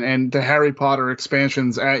Hagrid and the Harry Potter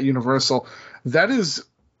expansions at Universal, that is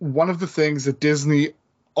one of the things that Disney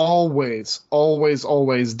always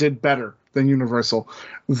did better than Universal.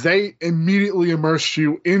 They immediately immerse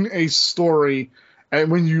you in a story,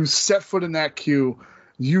 and when you set foot in that queue,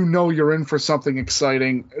 you know you're in for something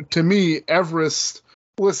exciting. To me, Everest,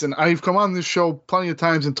 listen, I've come on this show plenty of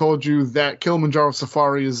times and told you that Kilimanjaro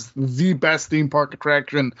Safari is the best theme park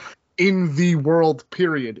attraction in the world,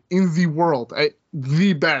 period. In the world.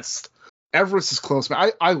 The best. Everest is close,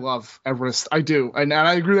 man. I love Everest. I do. And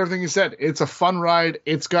I agree with everything you said. It's a fun ride.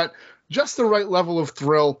 It's got just the right level of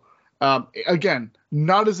thrill. Again,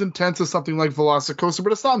 not as intense as something like Velocicoaster,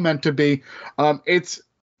 but it's not meant to be.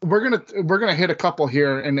 We're gonna hit a couple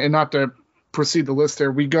here, and not to proceed the list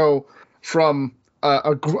here. We go from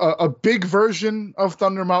a big version of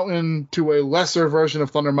Thunder Mountain to a lesser version of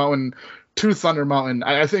Thunder Mountain to Thunder Mountain.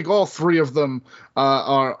 I think all three of them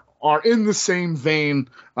are in the same vein,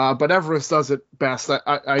 but Everest does it best.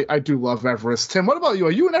 I do love Everest. Tim, what about you?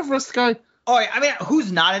 Are you an Everest guy? Oh, I mean,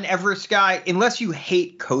 who's not an Everest guy? Unless you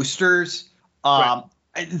hate coasters. Right.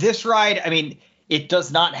 This ride, I mean, it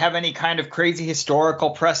does not have any kind of crazy historical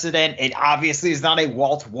precedent. It obviously is not a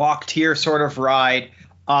Walt walked here sort of ride,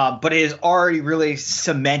 but it has already really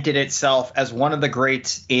cemented itself as one of the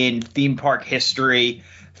greats in theme park history.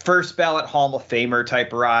 First ballot Hall of Famer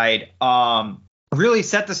type ride. really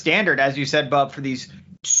set the standard, as you said, Bub, for these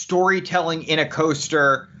storytelling in a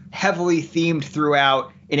coaster, heavily themed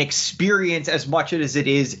throughout, an experience as much as it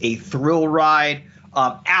is a thrill ride.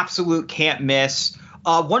 Absolute can't miss.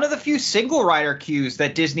 One of the few single rider queues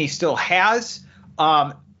that Disney still has.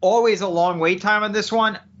 Always a long wait time on this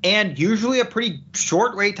one, and usually a pretty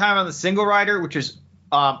short wait time on the single rider, which is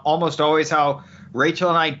almost always how Rachel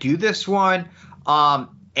and I do this one.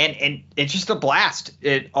 And it's just a blast.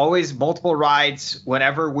 It always multiple rides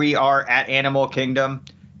whenever we are at Animal Kingdom,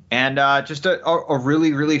 and just a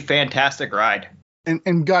really, really fantastic ride.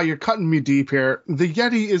 And Guy, you're cutting me deep here. The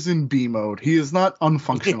Yeti is in B mode. He is not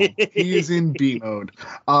unfunctional. He is in B mode.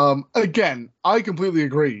 Again, I completely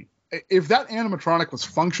agree. If that animatronic was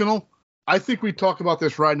functional, I think we'd talk about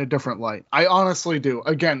this ride in a different light. I honestly do.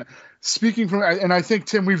 Again, speaking from, and I think,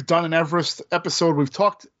 Tim, we've done an Everest episode. We've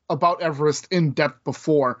talked about Everest in depth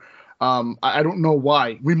before. I don't know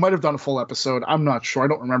why. We might have done a full episode. I'm not sure. I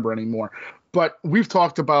don't remember anymore. But we've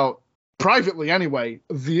talked about, privately anyway,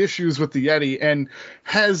 the issues with the Yeti. And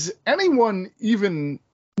has anyone even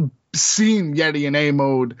seen Yeti in A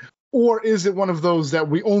mode? Or is it one of those that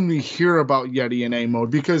we only hear about Yeti in A mode?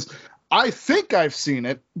 Because I think I've seen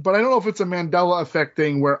it, but I don't know if it's a Mandela effect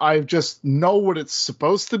thing where I just know what it's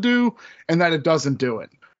supposed to do and that it doesn't do it.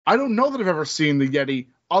 I don't know that I've ever seen the Yeti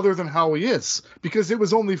other than how he is, because it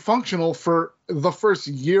was only functional for the first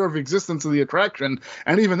year of existence of the attraction.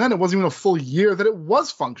 And even then, it wasn't even a full year that it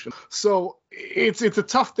was functional. So it's a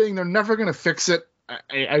tough thing. They're never going to fix it.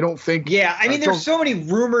 I don't think. Yeah, I mean, there's so many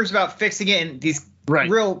rumors about fixing it and these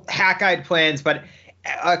real hack-eyed plans, but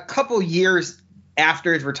a couple years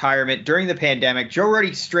after his retirement, during the pandemic, Joe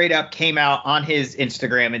Ruddy straight up came out on his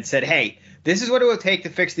Instagram and said, hey, this is what it will take to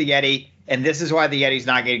fix the Yeti, and this is why the Yeti's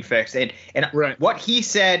not getting fixed. And what he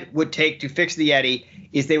said would take to fix the Yeti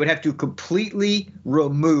is they would have to completely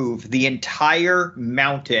remove the entire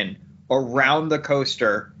mountain around the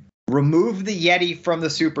coaster, remove the Yeti from the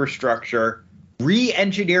superstructure,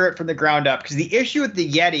 re-engineer it from the ground up. Because the issue with the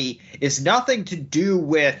Yeti is nothing to do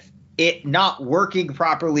with it not working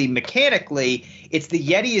properly mechanically. It's the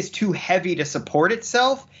Yeti is too heavy to support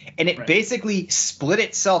itself, and it basically split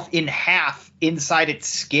itself in half inside its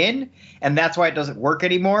skin, and that's why it doesn't work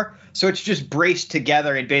anymore. So it's just braced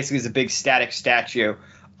together and basically is a big static statue.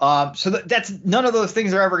 So that's none of those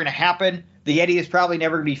things are ever going to happen. The Yeti is probably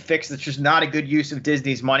never going to be fixed. It's just not a good use of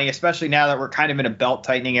Disney's money, especially now that we're kind of in a belt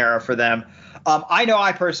tightening era for them. I know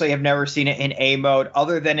I personally have never seen it in A mode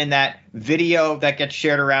other than in that video that gets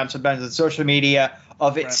shared around sometimes on social media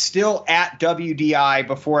of it still at WDI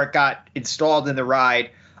before it got installed in the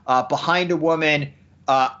ride, behind a woman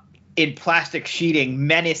in plastic sheeting,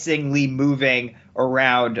 menacingly moving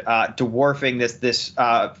around, dwarfing this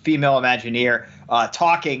female Imagineer,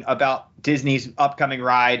 talking about Disney's upcoming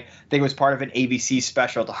ride. I think it was part of an ABC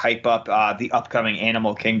special to hype up the upcoming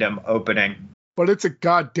Animal Kingdom opening. But it's a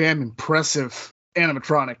goddamn impressive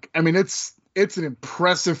animatronic. I mean, it's an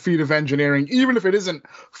impressive feat of engineering. Even if it isn't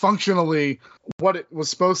functionally what it was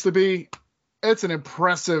supposed to be, it's an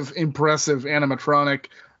impressive animatronic.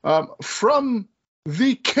 From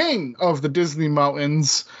the king of the Disney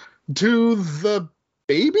mountains to the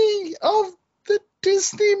baby of the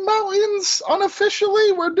Disney mountains,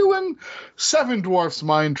 unofficially, we're doing Seven Dwarfs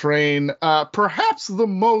Mine Train. Perhaps the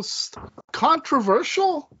most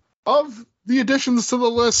controversial of the additions to the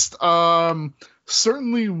list.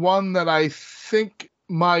 Certainly one that I think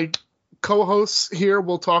my co-hosts here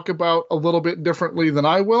will talk about a little bit differently than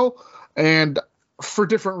I will, and for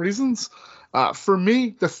different reasons. For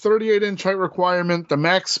me, the 38-inch height requirement, the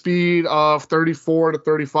max speed of 34 to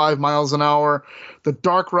 35 miles an hour, the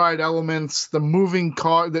dark ride elements, the moving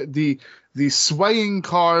car, the swaying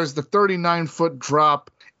cars, the 39-foot drop.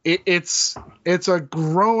 It's a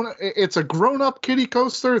grown up kiddie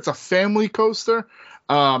coaster. It's a family coaster.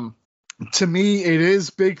 To me, it is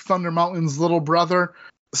Big Thunder Mountain's little brother.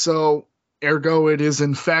 So, ergo, it is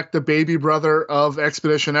in fact the baby brother of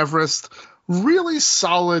Expedition Everest. Really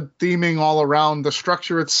solid theming all around. The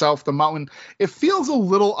structure itself, the mountain, it feels a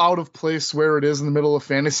little out of place where it is in the middle of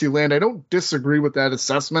Fantasyland. I don't disagree with that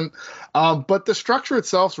assessment, but the structure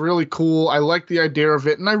itself is really cool. I like the idea of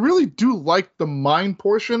it, and I really do like the mine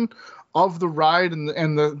portion of the ride and the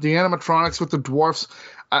animatronics with the dwarfs.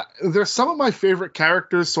 They're some of my favorite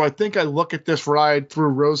characters, so I think I look at this ride through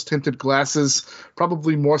rose-tinted glasses,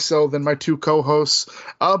 probably more so than my two co-hosts.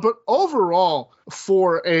 But overall,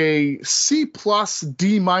 for a C+, D-,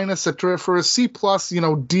 for a C+,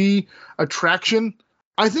 D attraction,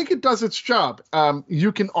 I think it does its job.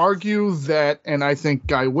 You can argue that, and I think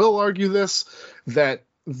Guy will argue this, that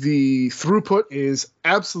the throughput is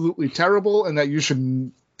absolutely terrible and that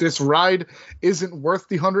this ride isn't worth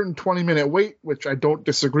the 120-minute wait, which I don't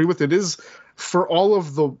disagree with. It is, for all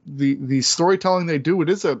of the storytelling they do, it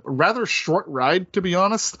is a rather short ride, to be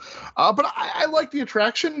honest. But I like the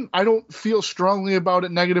attraction. I don't feel strongly about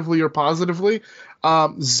it negatively or positively.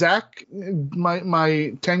 Zach, my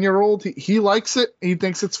 10-year-old, he likes it. He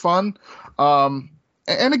thinks it's fun. And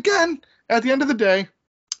again, at the end of the day,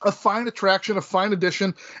 a fine attraction, a fine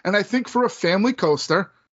addition. And I think for a family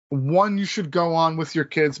coaster, one you should go on with your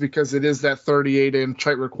kids because it is that 38-inch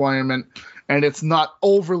height requirement, and it's not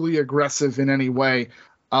overly aggressive in any way.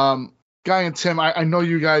 Guy and Tim, I know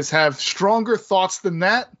you guys have stronger thoughts than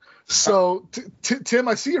that. So, Tim,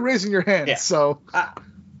 I see you raising your hand. Yeah. So,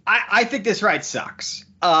 I think this ride sucks.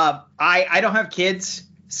 I don't have kids,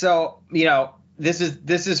 so this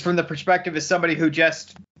is from the perspective of somebody who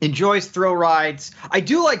just enjoys thrill rides. I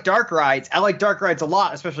do like dark rides. I like dark rides a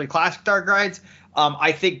lot, especially classic dark rides.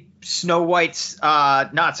 I think Snow White's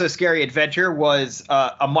Not So Scary Adventure was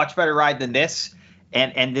a much better ride than this,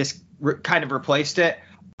 and this kind of replaced it.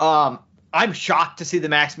 I'm shocked to see the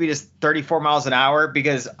max speed is 34 miles an hour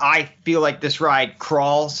because I feel like this ride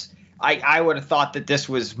crawls. I would have thought that this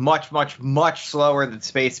was much, much, much slower than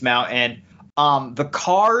Space Mountain. The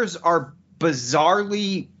cars are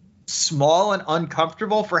bizarrely small and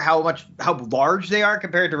uncomfortable for how large they are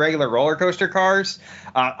compared to regular roller coaster cars.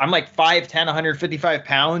 I'm like 5'10", 155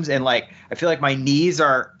 pounds, and I feel like my knees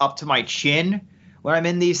are up to my chin when I'm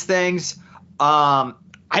in these things. I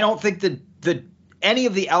don't think that any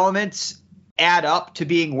of the elements add up to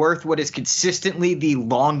being worth what is consistently the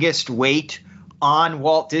longest wait on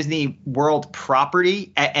Walt Disney World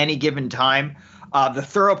property at any given time. The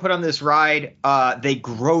throughput on this ride, they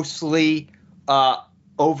grossly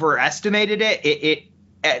overestimated it.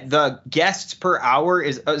 The guests per hour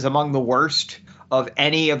is among the worst of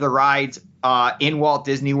any of the rides in Walt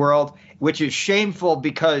Disney World, which is shameful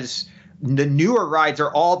because the newer rides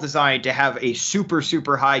are all designed to have a super,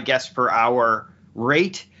 super high guest per hour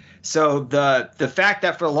rate. So the fact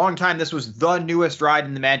that for a long time this was the newest ride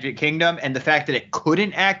in the Magic Kingdom, and the fact that it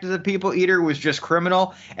couldn't act as a people eater was just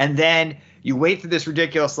criminal. And then you wait for this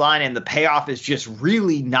ridiculous line and the payoff is just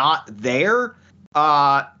really not there.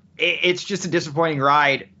 It's just a disappointing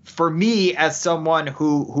ride for me as someone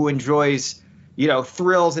who enjoys,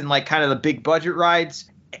 thrills and kind of the big budget rides,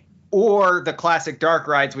 or the classic dark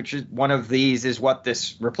rides, which is one of these is what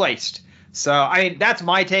this replaced. So, I mean, that's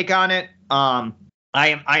my take on it.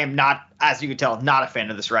 I am not, as you can tell, not a fan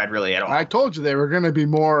of this ride really at all. I told you they were going to be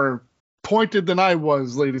more pointed than I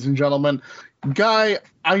was, ladies and gentlemen. Guy,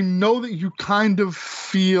 I know that you kind of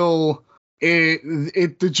feel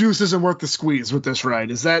the juice isn't worth the squeeze with this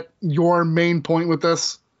ride. Is that your main point with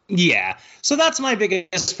this? Yeah. So that's my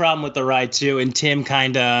biggest problem with the ride too. And Tim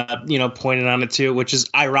kind of, pointed on it too, which is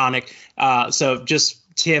ironic. So just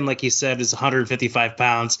Tim, like he said, is 155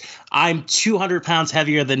 pounds. I'm 200 pounds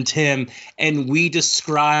heavier than Tim, and we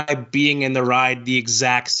describe being in the ride the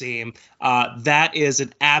exact same. That is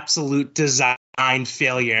an absolute design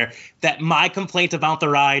failure. That my complaint about the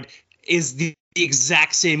ride is the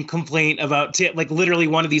exact same complaint about Tim. Literally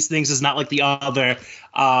one of these things is not like the other.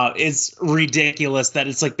 It's ridiculous that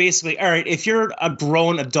it's basically, all right, if you're a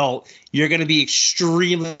grown adult, you're going to be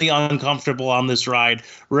extremely uncomfortable on this ride,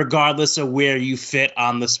 regardless of where you fit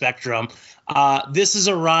on the spectrum. This is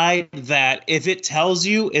a ride that if it tells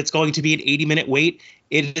you it's going to be an 80-minute wait,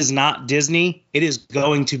 it is not Disney. It is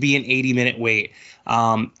going to be an 80-minute wait.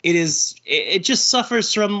 It just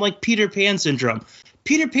suffers from Peter Pan syndrome.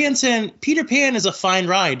 Peter Pan is a fine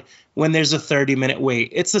ride when there's a 30-minute wait.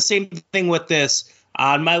 It's the same thing with this.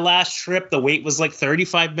 On my last trip, the wait was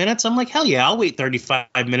 35 minutes. I'm like, hell yeah, I'll wait 35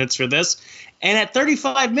 minutes for this. And at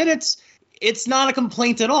 35 minutes, it's not a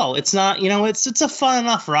complaint at all. It's not, it's a fun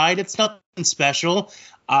enough ride. It's nothing special.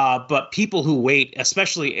 But people who wait,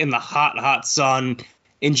 especially in the hot, hot sun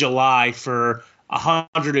in July for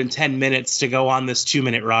 110 minutes to go on this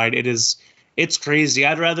 2-minute ride, it's crazy.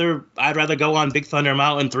 I'd rather go on Big Thunder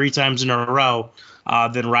Mountain 3 times in a row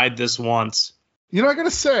than ride this once. I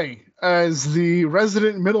gotta say, as the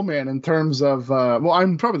resident middleman in terms of,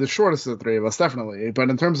 I'm probably the shortest of the three of us, definitely. But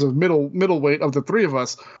in terms of middle weight of the three of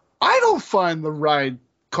us, I don't find the ride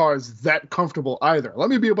cars that comfortable either. Let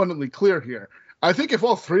me be abundantly clear here. I think if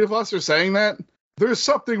all three of us are saying that, there's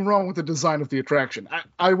something wrong with the design of the attraction.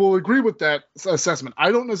 I will agree with that assessment.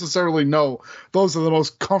 I don't necessarily know those are the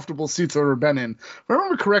most comfortable seats I've ever been in. If I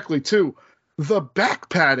remember correctly, too, the back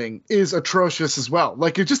padding is atrocious as well.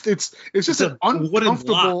 It's just an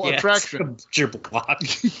uncomfortable attraction. It's a block.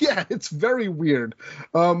 Yeah, it's very weird.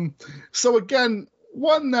 So again,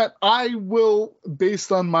 one that I will,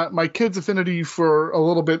 based on my kid's affinity for a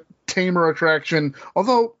little bit tamer attraction,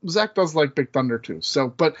 although Zach does like Big Thunder too. So,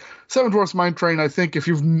 but Seven Dwarfs Mine Train, I think if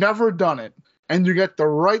you've never done it and you get the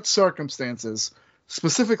right circumstances,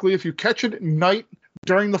 specifically if you catch it at night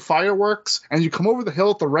during the fireworks and you come over the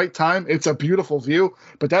hill at the right time, it's a beautiful view,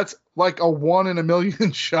 but that's like a 1 in a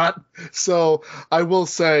million shot. So I will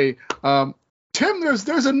say, Tim,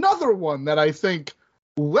 there's another one that I think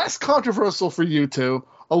less controversial for you two,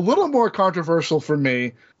 a little more controversial for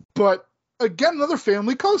me, but again, another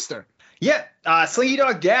family coaster. Yeah, Slinky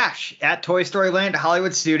Dog Dash at Toy Story Land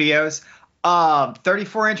Hollywood Studios.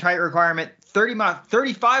 34-inch height requirement,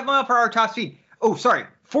 35 mile per hour top speed. Oh, sorry,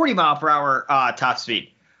 40 mile per hour top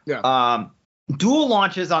speed. Yeah. Dual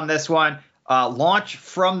launches on this one. Launch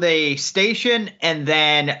from the station and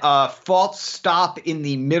then false stop in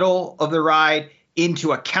the middle of the ride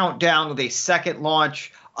into a countdown with a second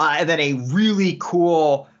launch, and then a really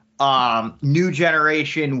cool new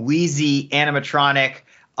generation Wheezy animatronic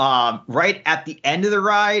right at the end of the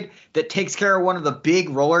ride that takes care of one of the big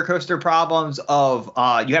roller coaster problems of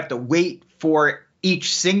you have to wait for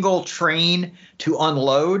each single train to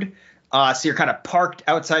unload. So you're kind of parked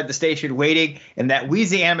outside the station waiting, and that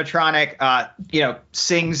Wheezy animatronic,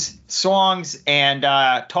 sings songs and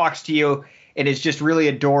talks to you, and is just really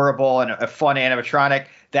adorable and a fun animatronic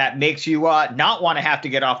that makes you not want to have to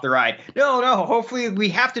get off the ride. No, hopefully we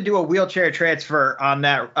have to do a wheelchair transfer on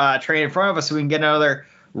that train in front of us so we can get another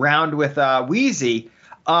round with Wheezy.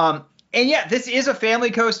 And yeah, this is a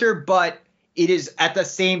family coaster, but it is at the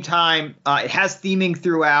same time, it has theming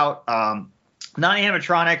throughout. Not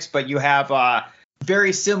animatronics, but you have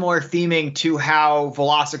very similar theming to how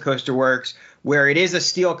Velocicoaster works, where it is a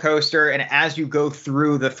steel coaster, and as you go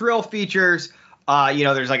through the thrill features,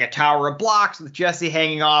 there's like a tower of blocks with Jesse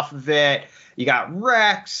hanging off of it. You got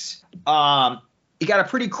Rex. You got a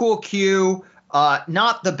pretty cool queue.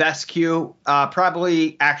 Not the best queue.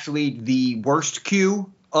 Probably actually the worst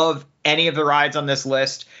queue of any of the rides on this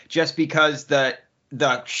list, just because the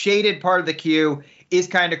shaded part of the queue is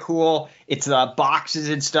kind of cool. It's boxes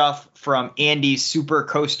and stuff from Andy's Super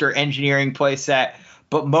Coaster Engineering playset,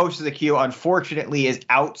 but most of the queue, unfortunately, is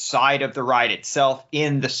outside of the ride itself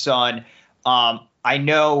in the sun. I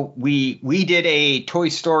know we did a Toy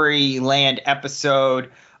Story Land episode.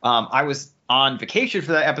 I was on vacation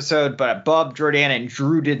for that episode, but Bub, Jordan, and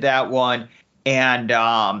Drew did that one. And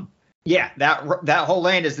that whole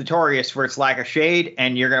land is notorious for its lack of shade,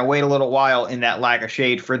 and you're going to wait a little while in that lack of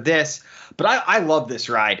shade for this. But I love this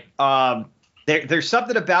ride. There's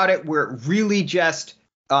something about it where it really just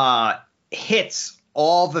hits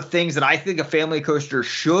all the things that I think a family coaster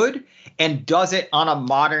should, and does it on a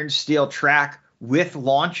modern steel track with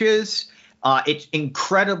launches. It's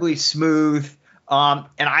incredibly smooth. And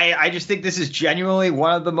I just think this is genuinely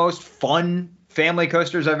one of the most fun family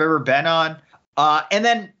coasters I've ever been on. And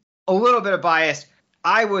then a little bit of bias.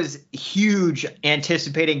 I was huge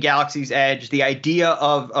anticipating Galaxy's Edge. The idea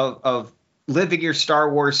of living your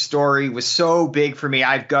Star Wars story was so big for me.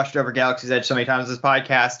 I've gushed over Galaxy's Edge so many times in this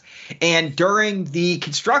podcast. And during the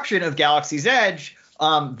construction of Galaxy's Edge,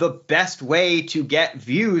 the best way to get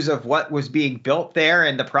views of what was being built there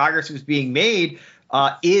and the progress was being made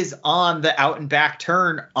is on the out and back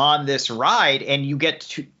turn on this ride. And you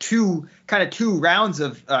get two rounds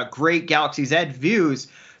of great Galaxy's Edge views.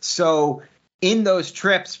 So in those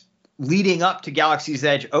trips leading up to Galaxy's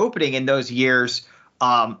Edge opening in those years,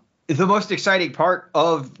 the most exciting part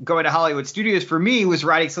of going to Hollywood Studios for me was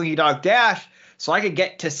riding Slinky Dog Dash, so I could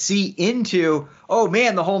get to see into, oh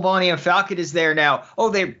man, the whole Millennium Falcon is there now. Oh,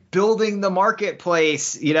 they're building the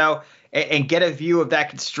marketplace, and get a view of that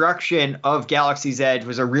construction of Galaxy's Edge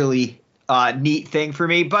was a really neat thing for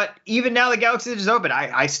me. But even now the Galaxy's Edge is open,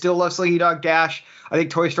 I still love Slinky Dog Dash. I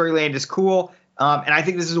think Toy Story Land is cool, and I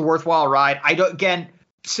think this is a worthwhile ride. Again,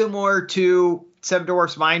 similar to Seven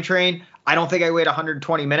Dwarfs Mine Train, I don't think I wait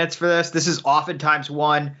 120 minutes for this. This is oftentimes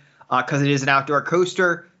one, because it is an outdoor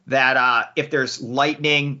coaster, that if there's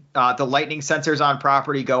lightning, the lightning sensors on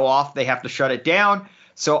property go off. They have to shut it down.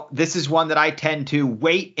 So this is one that I tend to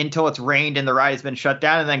wait until it's rained and the ride has been shut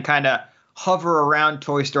down, and then kind of hover around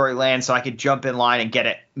Toy Story Land so I could jump in line and get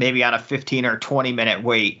it maybe on a 15 or 20 minute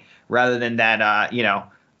wait, rather than that,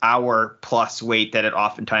 hour plus wait that it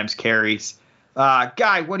oftentimes carries.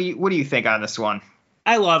 Guy, what do you think on this one?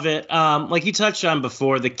 I love it. Like you touched on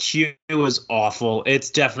before, the queue is awful. It's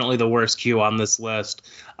definitely the worst queue on this list.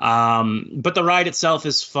 But the ride itself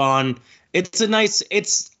is fun. I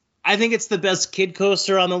think it's the best kid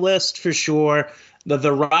coaster on the list for sure.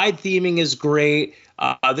 The ride theming is great.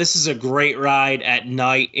 This is a great ride at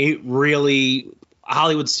night.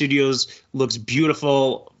 Hollywood Studios looks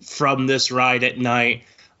beautiful from this ride at night.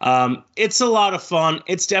 It's a lot of fun.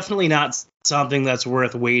 It's definitely not something that's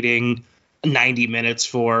worth waiting 90 minutes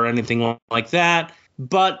for or anything like that.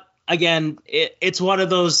 But again, it's one of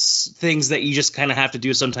those things that you just kind of have to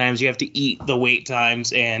do sometimes. You have to eat the wait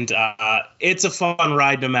times, and it's a fun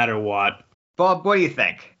ride no matter what. Bob, what do you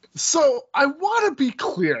think? So I want to be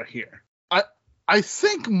clear here. I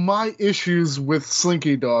think my issues with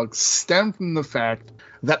Slinky Dog stem from the fact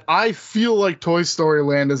that I feel like Toy Story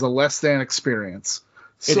Land is a less than experience.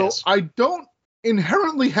 So I don't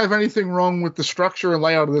inherently have anything wrong with the structure and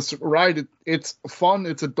layout of this ride. It's fun.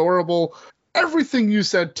 It's adorable. Everything you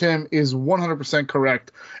said, Tim, is 100%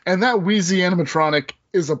 correct. And that Wheezy animatronic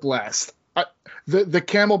is a blast. The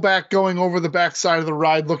camelback going over the backside of the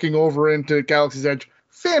ride, looking over into Galaxy's Edge,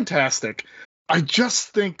 fantastic. I just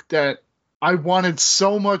think that I wanted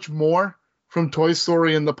so much more from Toy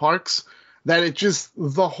Story in the parks that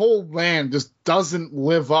the whole land just doesn't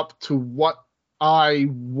live up to what I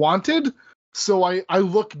wanted. So I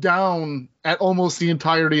look down at almost the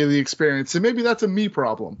entirety of the experience. And maybe that's a me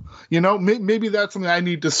problem. Maybe that's something I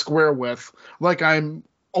need to square with. Like I'm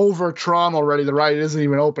over Tron already. The ride isn't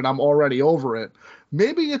even open. I'm already over it.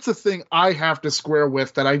 Maybe it's a thing I have to square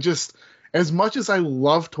with that I just, as much as I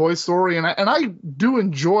love Toy Story, and I do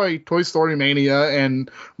enjoy Toy Story Mania and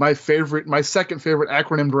my second favorite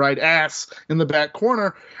acronymed ride, ASS, in the back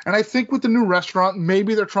corner. And I think with the new restaurant,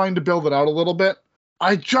 maybe they're trying to build it out a little bit.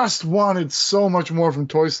 I just wanted so much more from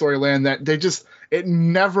Toy Story Land that it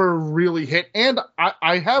never really hit. And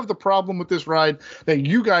I have the problem with this ride that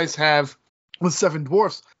you guys have with Seven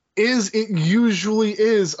Dwarfs, is it usually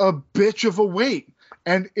is a bitch of a wait.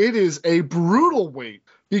 And it is a brutal wait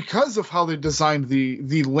because of how they designed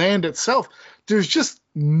the land itself. There's just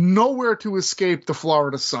nowhere to escape the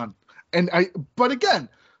Florida sun. But again,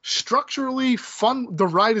 structurally fun. The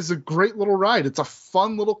ride is a great little ride. It's a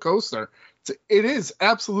fun little coaster. It is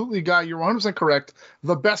absolutely, Guy, you're 100% correct,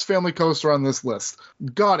 the best family coaster on this list.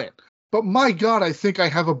 Got it. But my God, I think I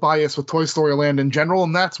have a bias with Toy Story Land in general,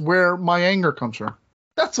 and that's where my anger comes from.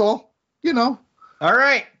 That's all. All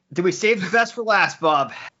right. Did we save the best for last,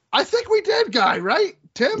 Bob? I think we did, Guy, right?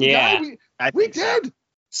 Tim? Yeah. Guy, we did.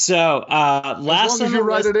 So, last on the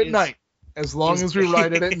list it at night. As long as we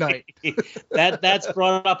ride it at night. That's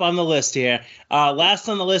brought up on the list here. Last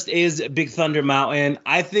on the list is Big Thunder Mountain.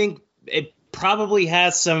 I think it probably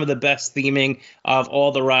has some of the best theming of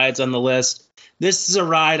all the rides on the list. This is a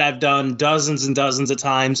ride I've done dozens and dozens of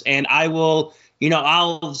times, and I will,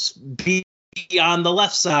 I'll be on the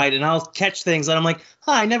left side and I'll catch things and I'm like,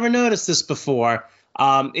 I never noticed this before.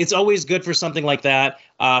 It's always good for something like that.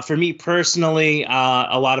 For me personally,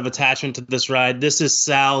 a lot of attachment to this ride. This is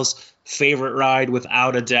Sal's favorite ride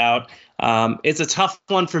without a doubt. It's a tough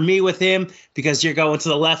one for me with him because you're going to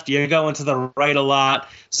the left, you're going to the right a lot.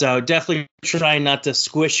 So definitely try not to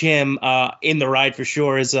squish him in the ride for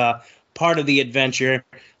sure is part of the adventure.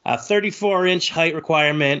 34-inch height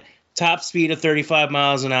requirement, top speed of 35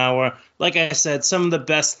 miles an hour. Like I said, some of the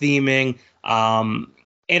best theming. And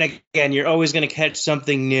again, you're always going to catch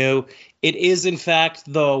something new. It is, in fact,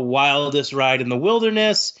 the wildest ride in the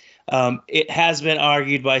wilderness. It has been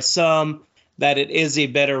argued by some that it is a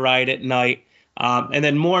better ride at night. And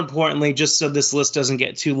then more importantly, just so this list doesn't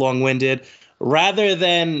get too long-winded, rather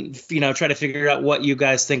than, try to figure out what you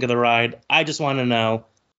guys think of the ride, I just want to know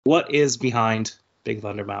what is behind Big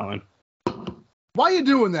Thunder Mountain. Why are you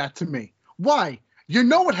doing that to me? Why? You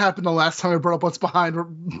know what happened the last time I brought up what's behind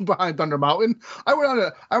Thunder Mountain. I went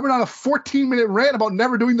on a 14-minute rant about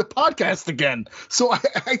never doing the podcast again. So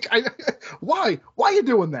why are you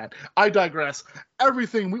doing that? I digress.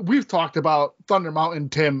 Everything we've talked about Thunder Mountain,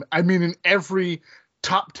 Tim. I mean, in every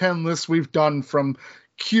top 10 list we've done, from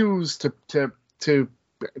queues to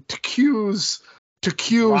queues.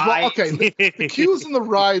 Well, okay, the queues and the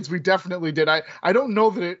rides we definitely did. I don't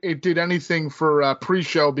know that it did anything for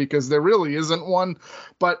pre-show because there really isn't one,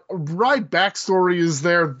 but ride backstory is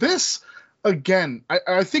there. This, again,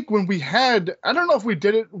 I think when we had, I don't know if we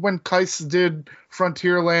did it when Kais did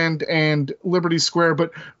Frontierland and Liberty Square,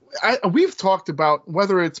 but we've talked about,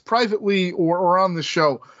 whether it's privately or on the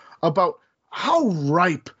show, about how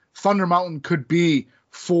ripe Thunder Mountain could be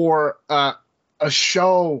for a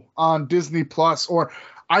show on Disney Plus, or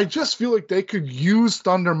I just feel like they could use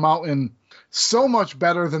Thunder Mountain so much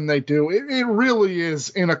better than they do. It really is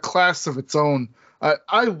in a class of its own.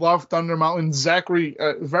 I love Thunder Mountain. Zachary,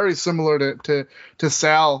 very similar to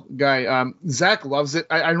Sal guy. Zach loves it.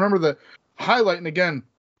 I remember the highlight, and again,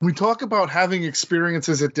 we talk about having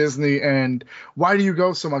experiences at Disney and why do you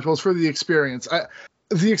go so much? Well, it's for the experience.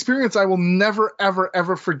 the experience I will never, ever,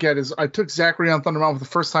 ever forget is I took Zachary on Thunder Mountain for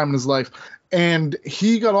the first time in his life, and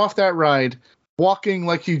he got off that ride walking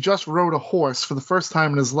like he just rode a horse for the first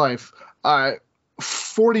time in his life,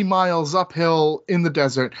 40 miles uphill in the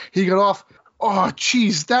desert. He got off. Oh,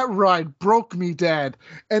 geez, that ride broke me, Dad.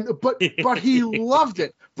 But he loved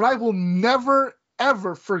it. But I will never,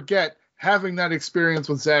 ever forget having that experience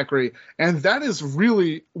with Zachary. And that is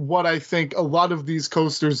really what I think a lot of these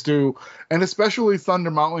coasters do, and especially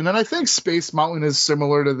Thunder Mountain. And I think Space Mountain is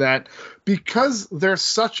similar to that because they're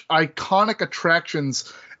such iconic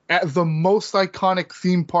attractions at the most iconic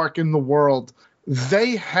theme park in the world.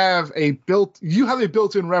 You have a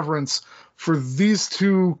built-in reverence for these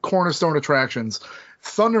two cornerstone attractions.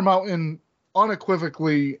 Thunder Mountain,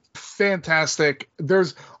 unequivocally fantastic.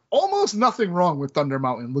 There's almost nothing wrong with Thunder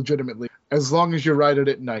Mountain, legitimately, as long as you ride it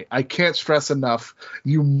at night. I can't stress enough,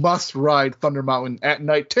 you must ride Thunder Mountain at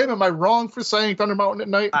night. Tim, am I wrong for saying Thunder Mountain at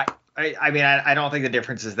night? I mean, I don't think the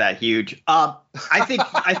difference is that huge. I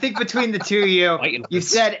think between the two of you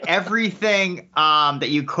said everything that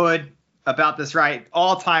you could about this ride.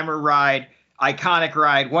 All-timer ride, iconic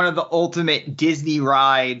ride, one of the ultimate Disney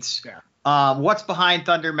rides. Yeah. What's behind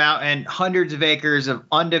Thunder Mountain? Hundreds of acres of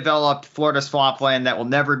undeveloped Florida swampland that will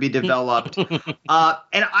never be developed. And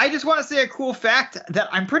I just want to say a cool fact that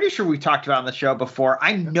I'm pretty sure we've talked about on the show before.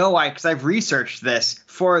 I know because I've researched this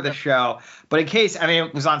for the show. But in case,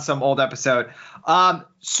 it was on some old episode.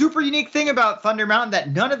 Super unique thing about Thunder Mountain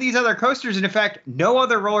that none of these other coasters, and in fact, no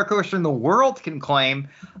other roller coaster in the world can claim.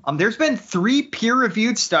 There's been 3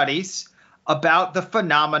 peer-reviewed studies about the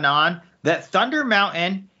phenomenon that Thunder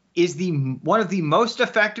Mountain is one of the most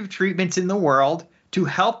effective treatments in the world to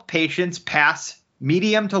help patients pass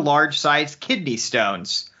medium to large-sized kidney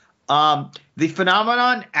stones. The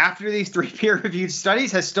phenomenon after these 3 peer-reviewed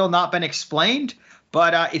studies has still not been explained,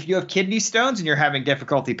 but if you have kidney stones and you're having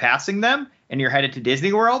difficulty passing them and you're headed to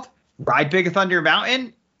Disney World, ride Big Thunder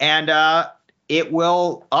Mountain, and it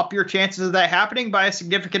will up your chances of that happening by a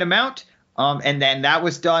significant amount. And then that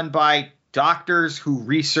was done by doctors who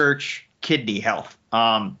research kidney health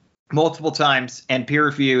multiple times and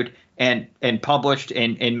peer-reviewed and published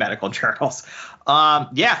in medical journals. So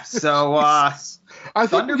I think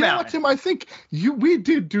Thunder Mountain. Tim, I think we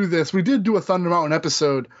did do this. We did do a Thunder Mountain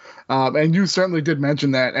episode, and you certainly did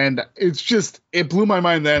mention that. And it blew my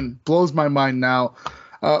mind then, blows my mind now.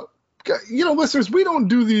 Listeners, we don't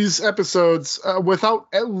do these episodes without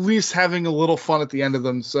at least having a little fun at the end of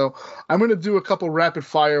them. So I'm going to do a couple rapid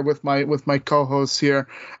fire with my co-hosts here.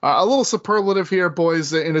 A little superlative here,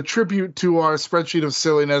 boys, in a tribute to our spreadsheet of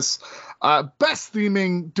silliness. Best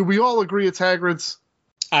theming. Do we all agree it's Hagrid's?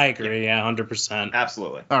 I agree. Yeah, 100%.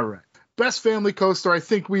 Absolutely. All right. Best family coaster, I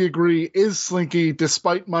think we agree, is Slinky.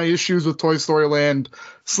 Despite my issues with Toy Story Land,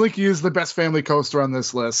 Slinky is the best family coaster on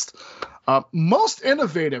this list. Most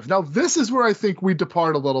innovative. Now, this is where I think we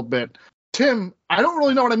depart a little bit. Tim, I don't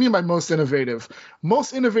really know what I mean by most innovative.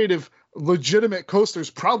 Most innovative, legitimate coasters,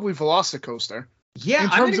 probably Velocicoaster. Yeah, in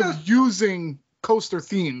terms of using coaster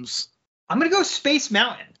themes. I'm going to go Space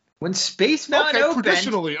Mountain. When Space Mountain opened,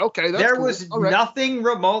 traditionally, there was nothing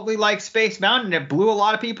remotely like Space Mountain. It blew a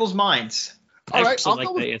lot of people's minds. All right,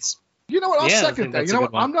 you know what? I'll second that. You know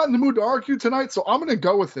what? I'm not in the mood to argue tonight, so I'm going to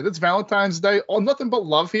go with it. It's Valentine's Day. Oh, nothing but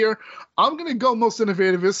love here. I'm going to go most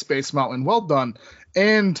innovative is Space Mountain. Well done.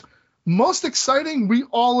 And most exciting, we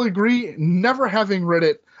all agree, never having read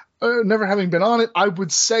it, never having been on it, I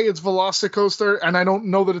would say it's Velocicoaster, and I don't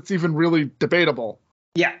know that it's even really debatable.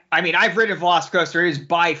 Yeah, I've ridden Velocicoaster. It is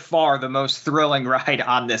by far the most thrilling ride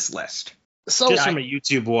on this list. So just from a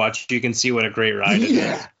YouTube watch, you can see what a great ride it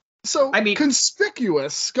is. So,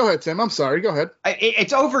 conspicuous. Go ahead, Tim. I'm sorry. Go ahead.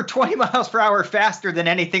 It's over 20 miles per hour faster than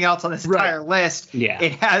anything else on this entire list. Yeah.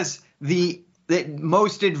 It has the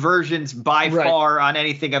most inversions by far on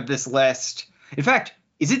anything of this list. In fact,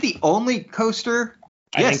 is it the only coaster?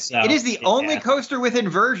 I think so. It is the only coaster with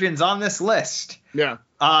inversions on this list. Yeah.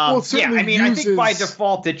 I think by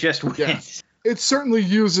default it just wins. Yeah. It certainly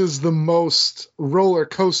uses the most roller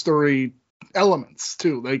coastery elements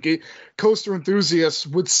too. Like coaster enthusiasts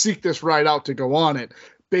would seek this ride out to go on it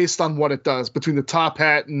based on what it does between the top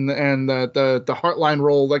hat and the Heartline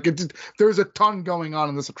roll. There's a ton going on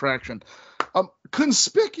in this attraction.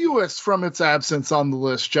 Conspicuous from its absence on the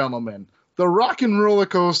list, gentlemen, the Rock and Roller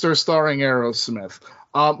Coaster starring Aerosmith.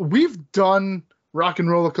 We've done Rock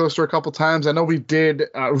and Roller Coaster a couple times. I know we did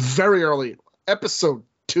very early, episode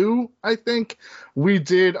 2, I think. We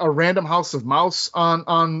did a Random House of Mouse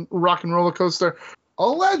on Rock and Roller Coaster.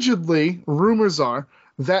 Allegedly, rumors are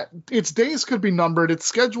that its days could be numbered. It's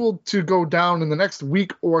scheduled to go down in the next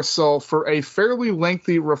week or so for a fairly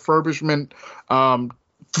lengthy refurbishment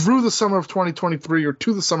through the summer of 2023 or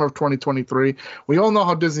to the summer of 2023. We all know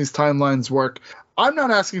how Disney's timelines work. I'm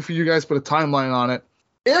not asking for you guys to put a timeline on it.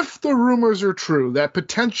 If the rumors are true that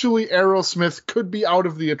potentially Aerosmith could be out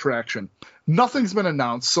of the attraction, nothing's been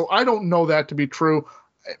announced, so I don't know that to be true.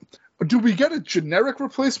 Do we get a generic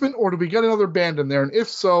replacement, or do we get another band in there? And if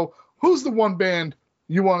so, who's the one band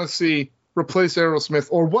you want to see replace Aerosmith,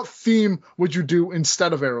 or what theme would you do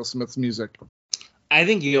instead of Aerosmith's music? I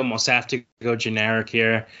think you almost have to go generic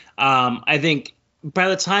here. I think by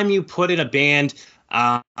the time you put in a band,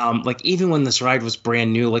 like even when this ride was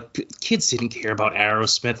brand new, like kids didn't care about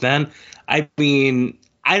Aerosmith then. I mean,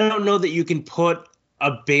 I don't know that you can put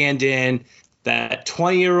a band in that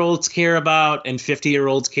 20-year-olds care about and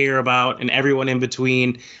 50-year-olds care about and everyone in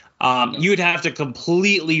between. You'd have to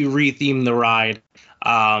completely retheme the ride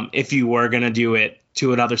if you were going to do it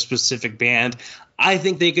to another specific band. I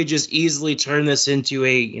think they could just easily turn this into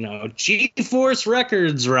a, G-Force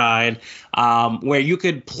Records ride where you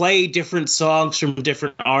could play different songs from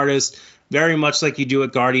different artists, very much like you do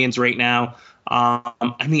at Guardians right now.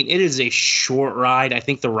 I mean, it is a short ride. I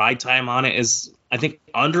think the ride time on it is,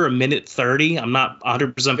 under a minute 30. I'm not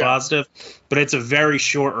 100% positive, but it's a very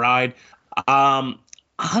short ride.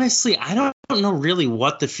 Honestly, I don't know really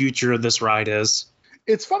what the future of this ride is.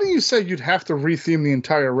 It's funny you say you'd have to retheme the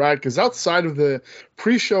entire ride, because outside of the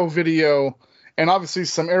pre-show video and obviously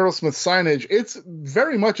some Aerosmith signage, it's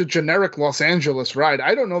very much a generic Los Angeles ride.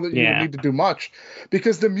 I don't know that you would need to do much,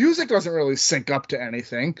 because the music doesn't really sync up to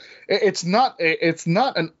anything. It's not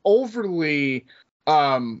an overly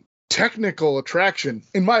technical attraction,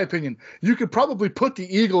 in my opinion. You could probably put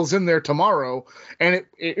the Eagles in there tomorrow, and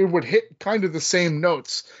it would hit kind of the same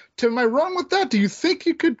notes. Tim, am I wrong with that? Do you think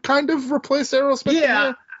you could kind of replace Aerosmith?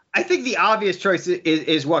 Yeah, I think the obvious choice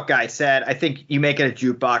is what Guy said. I think you make it a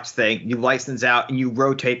jukebox thing. You license out and you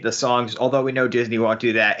rotate the songs, although we know Disney won't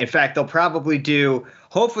do that. In fact, they'll probably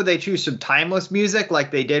hopefully they choose some timeless music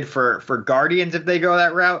like they did for Guardians if they go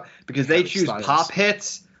that route, because they choose pop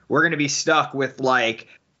hits. We're going to be stuck with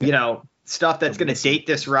stuff that's going to date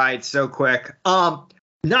this ride so quick.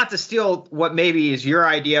 Not to steal what maybe is your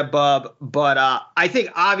idea, Bub, but I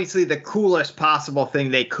think obviously the coolest possible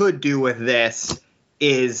thing they could do with this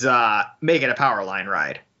is make it a power line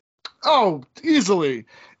ride. Oh, easily.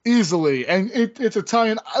 And it's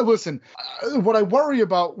Italian. Listen, what I worry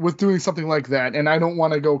about with doing something like that, and I don't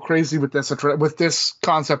want to go crazy with this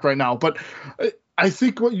concept right now, but I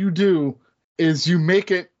think what you do is you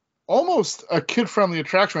make it almost a kid-friendly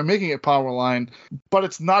attraction by making it power line, but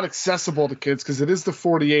it's not accessible to kids because it is the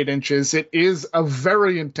 48 inches. It is a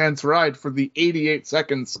very intense ride for the 88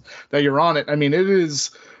 seconds that you're on it. I mean, it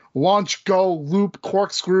is launch, go, loop,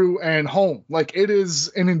 corkscrew, and home. Like, it is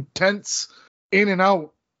an intense in and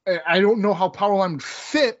out. I don't know how power line would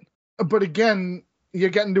fit, but again, you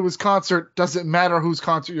get into his concert. Does it matter whose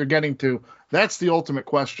concert you're getting to? That's the ultimate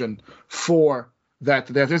question for that.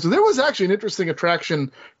 So there was actually an interesting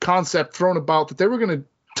attraction concept thrown about that they were going to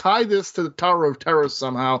tie this to the Tower of Terror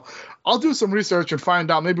somehow. I'll do some research and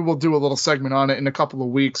find out. Maybe we'll do a little segment on it in a couple of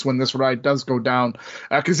weeks when this ride does go down,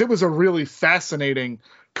 because it was a really fascinating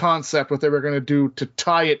concept what they were going to do to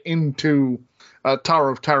tie it into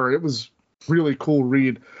Tower of Terror. It was really cool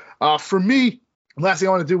read. For me, last thing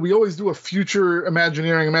I want to do, we always do a future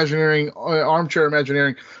Imagineering, armchair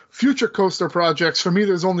Imagineering, future coaster projects. For me,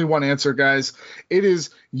 there's only one answer, guys. It is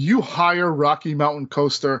you hire Rocky Mountain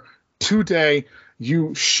Coaster today.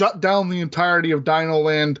 You shut down the entirety of Dino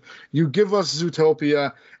Land. You give us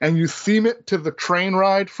Zootopia, and you theme it to the train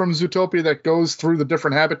ride from Zootopia that goes through the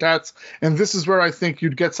different habitats. And this is where I think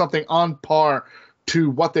you'd get something on par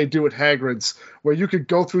to what they do at Hagrid's, where you could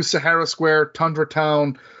go through Sahara Square, Tundra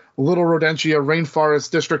Town, Little Rodentia,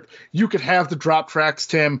 Rainforest District. You could have the drop tracks,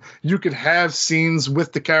 Tim. You could have scenes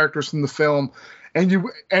with the characters from the film.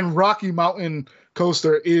 And Rocky Mountain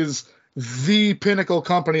Coaster is the pinnacle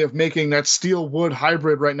company of making that steel wood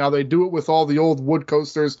hybrid right now. They do it with all the old wood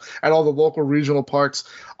coasters at all the local regional parks.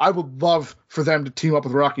 I would love for them to team up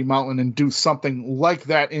with Rocky Mountain and do something like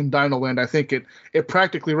that in Dino Land. I think it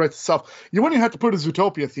practically writes itself. You wouldn't even have to put a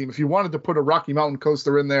Zootopia theme. If you wanted to put a Rocky Mountain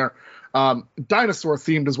Coaster in there, dinosaur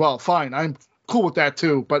themed as well, fine. I'm cool with that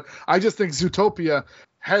too. But I just think Zootopia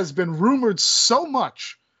has been rumored so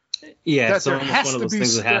much. Yeah, that there has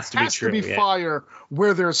to be fire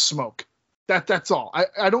where there's smoke. That's all.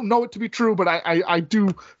 I don't know it to be true, but I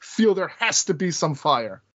do feel there has to be some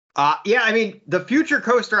fire. Yeah, I mean, the future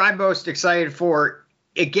coaster I'm most excited for,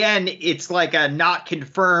 again, it's like a not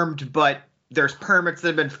confirmed, but there's permits that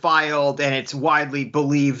have been filed, and it's widely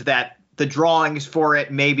believed that the drawings for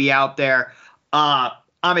it may be out there. I'm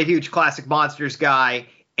a huge Classic Monsters guy,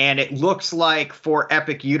 And it looks like for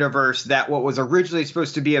Epic Universe that what was originally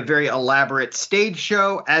supposed to be a very elaborate stage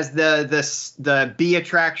show as the B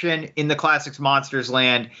attraction in the Classics Monsters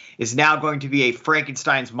Land is now going to be a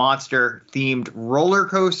Frankenstein's monster themed roller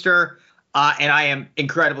coaster. And I am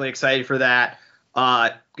incredibly excited for that.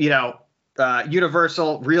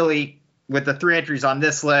 Universal really, with the 3 entries on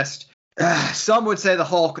this list, some would say the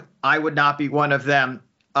Hulk. I would not be one of them.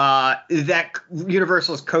 That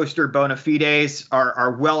Universal's coaster bona fides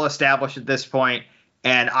are well established at this point,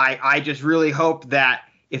 and I just really hope that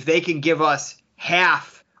if they can give us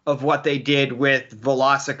half of what they did with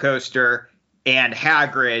Velocicoaster and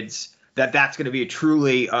Hagrid's, that's going to be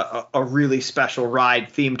truly a really special ride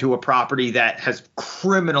themed to a property that has been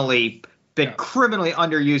criminally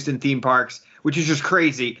underused in theme parks, which is just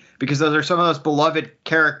crazy because those are some of those beloved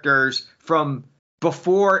characters from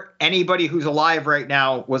before anybody who's alive right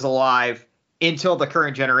now was alive until the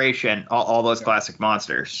current generation, all those classic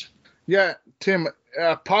monsters. Yeah, Tim,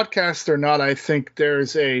 podcast or not, I think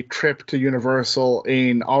there's a trip to Universal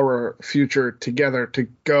in our future together to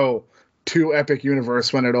go to Epic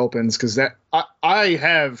Universe when it opens, because I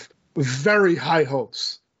have very high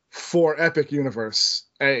hopes for Epic Universe.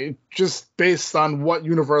 Just based on what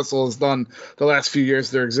Universal has done the last few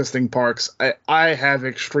years, their existing parks, I have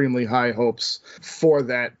extremely high hopes for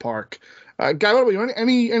that park. Guy, what about you?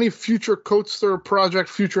 Any future coaster project,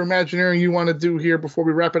 future Imagineering you want to do here before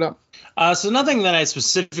we wrap it up? So nothing that I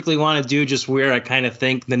specifically want to do, just where I kind of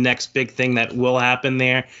think the next big thing that will happen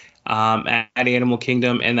there at Animal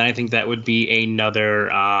Kingdom, and I think that would be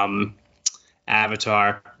another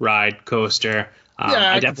Avatar ride coaster.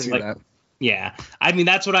 I definitely can see that. Yeah, I mean,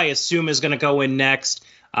 that's what I assume is going to go in next.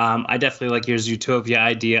 I definitely like your Zootopia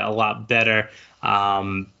idea a lot better.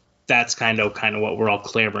 That's kind of what we're all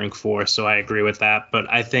clamoring for, so I agree with that.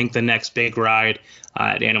 But I think the next big ride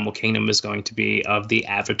at Animal Kingdom is going to be of the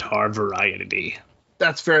Avatar variety.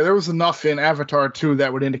 That's fair. There was enough in Avatar 2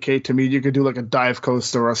 that would indicate to me you could do like a dive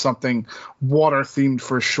coaster or something water-themed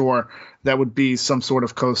for sure. That would be some sort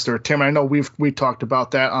of coaster. Tim, I know we talked about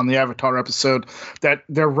that on the Avatar episode, that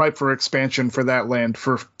they're ripe for expansion for that land,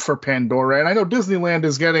 for Pandora. And I know Disneyland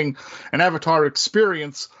is getting an Avatar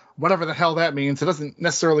experience, whatever the hell that means. It doesn't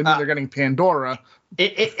necessarily mean they're getting Pandora.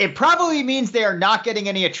 It probably means they are not getting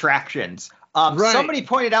any attractions. Right. Somebody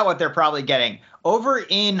pointed out what they're probably getting. Over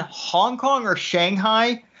in Hong Kong or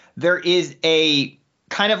Shanghai, there is a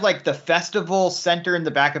kind of like the festival center in the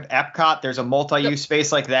back of Epcot. There's a multi-use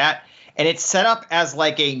space like that. And it's set up as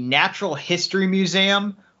like a natural history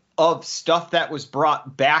museum of stuff that was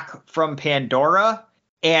brought back from Pandora.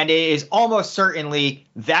 And it is almost certainly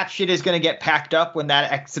that shit is going to get packed up when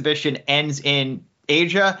that exhibition ends in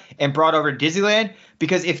Asia and brought over to Disneyland.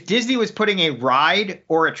 Because if Disney was putting a ride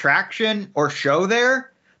or attraction or show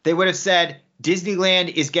there, they would have said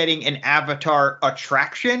Disneyland is getting an Avatar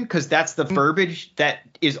attraction, because that's the verbiage that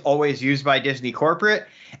is always used by Disney corporate.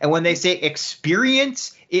 And when they say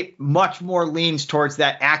experience, it much more leans towards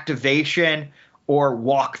that activation or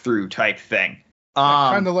walkthrough type thing.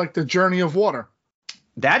 Kind of like the Journey of Water.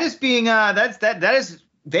 That is being that is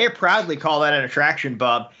they proudly call that an attraction,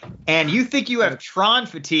 Bub. And you think you have Tron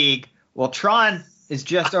fatigue? Well, Tron is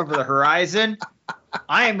just over the horizon.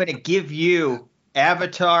 I am going to give you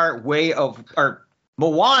Avatar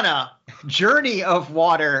Moana Journey of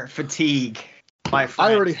Water fatigue. My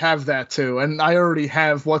friend. I already have that too, and I already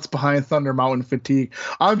have What's Behind Thunder Mountain fatigue.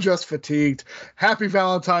 I'm just fatigued. Happy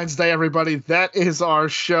Valentine's Day, everybody. That is our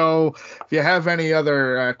show. If you have any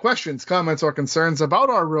other questions, comments, or concerns about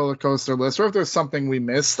our roller coaster list, or if there's something we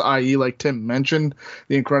missed, i.e. like Tim mentioned,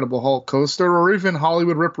 the Incredible Hulk coaster, or even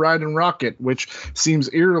Hollywood Rip Ride and Rocket, which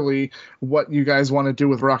seems eerily what you guys want to do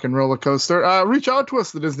with Rock and Roller Coaster, reach out to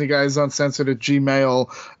us, the Disney Guys Uncensored at gmail.com.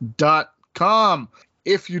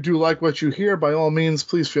 If you do like what you hear, by all means,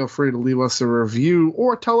 please feel free to leave us a review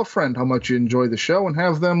or tell a friend how much you enjoy the show and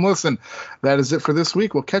have them listen. That is it for this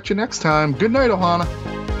week. We'll catch you next time. Good night,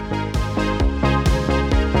 Ohana.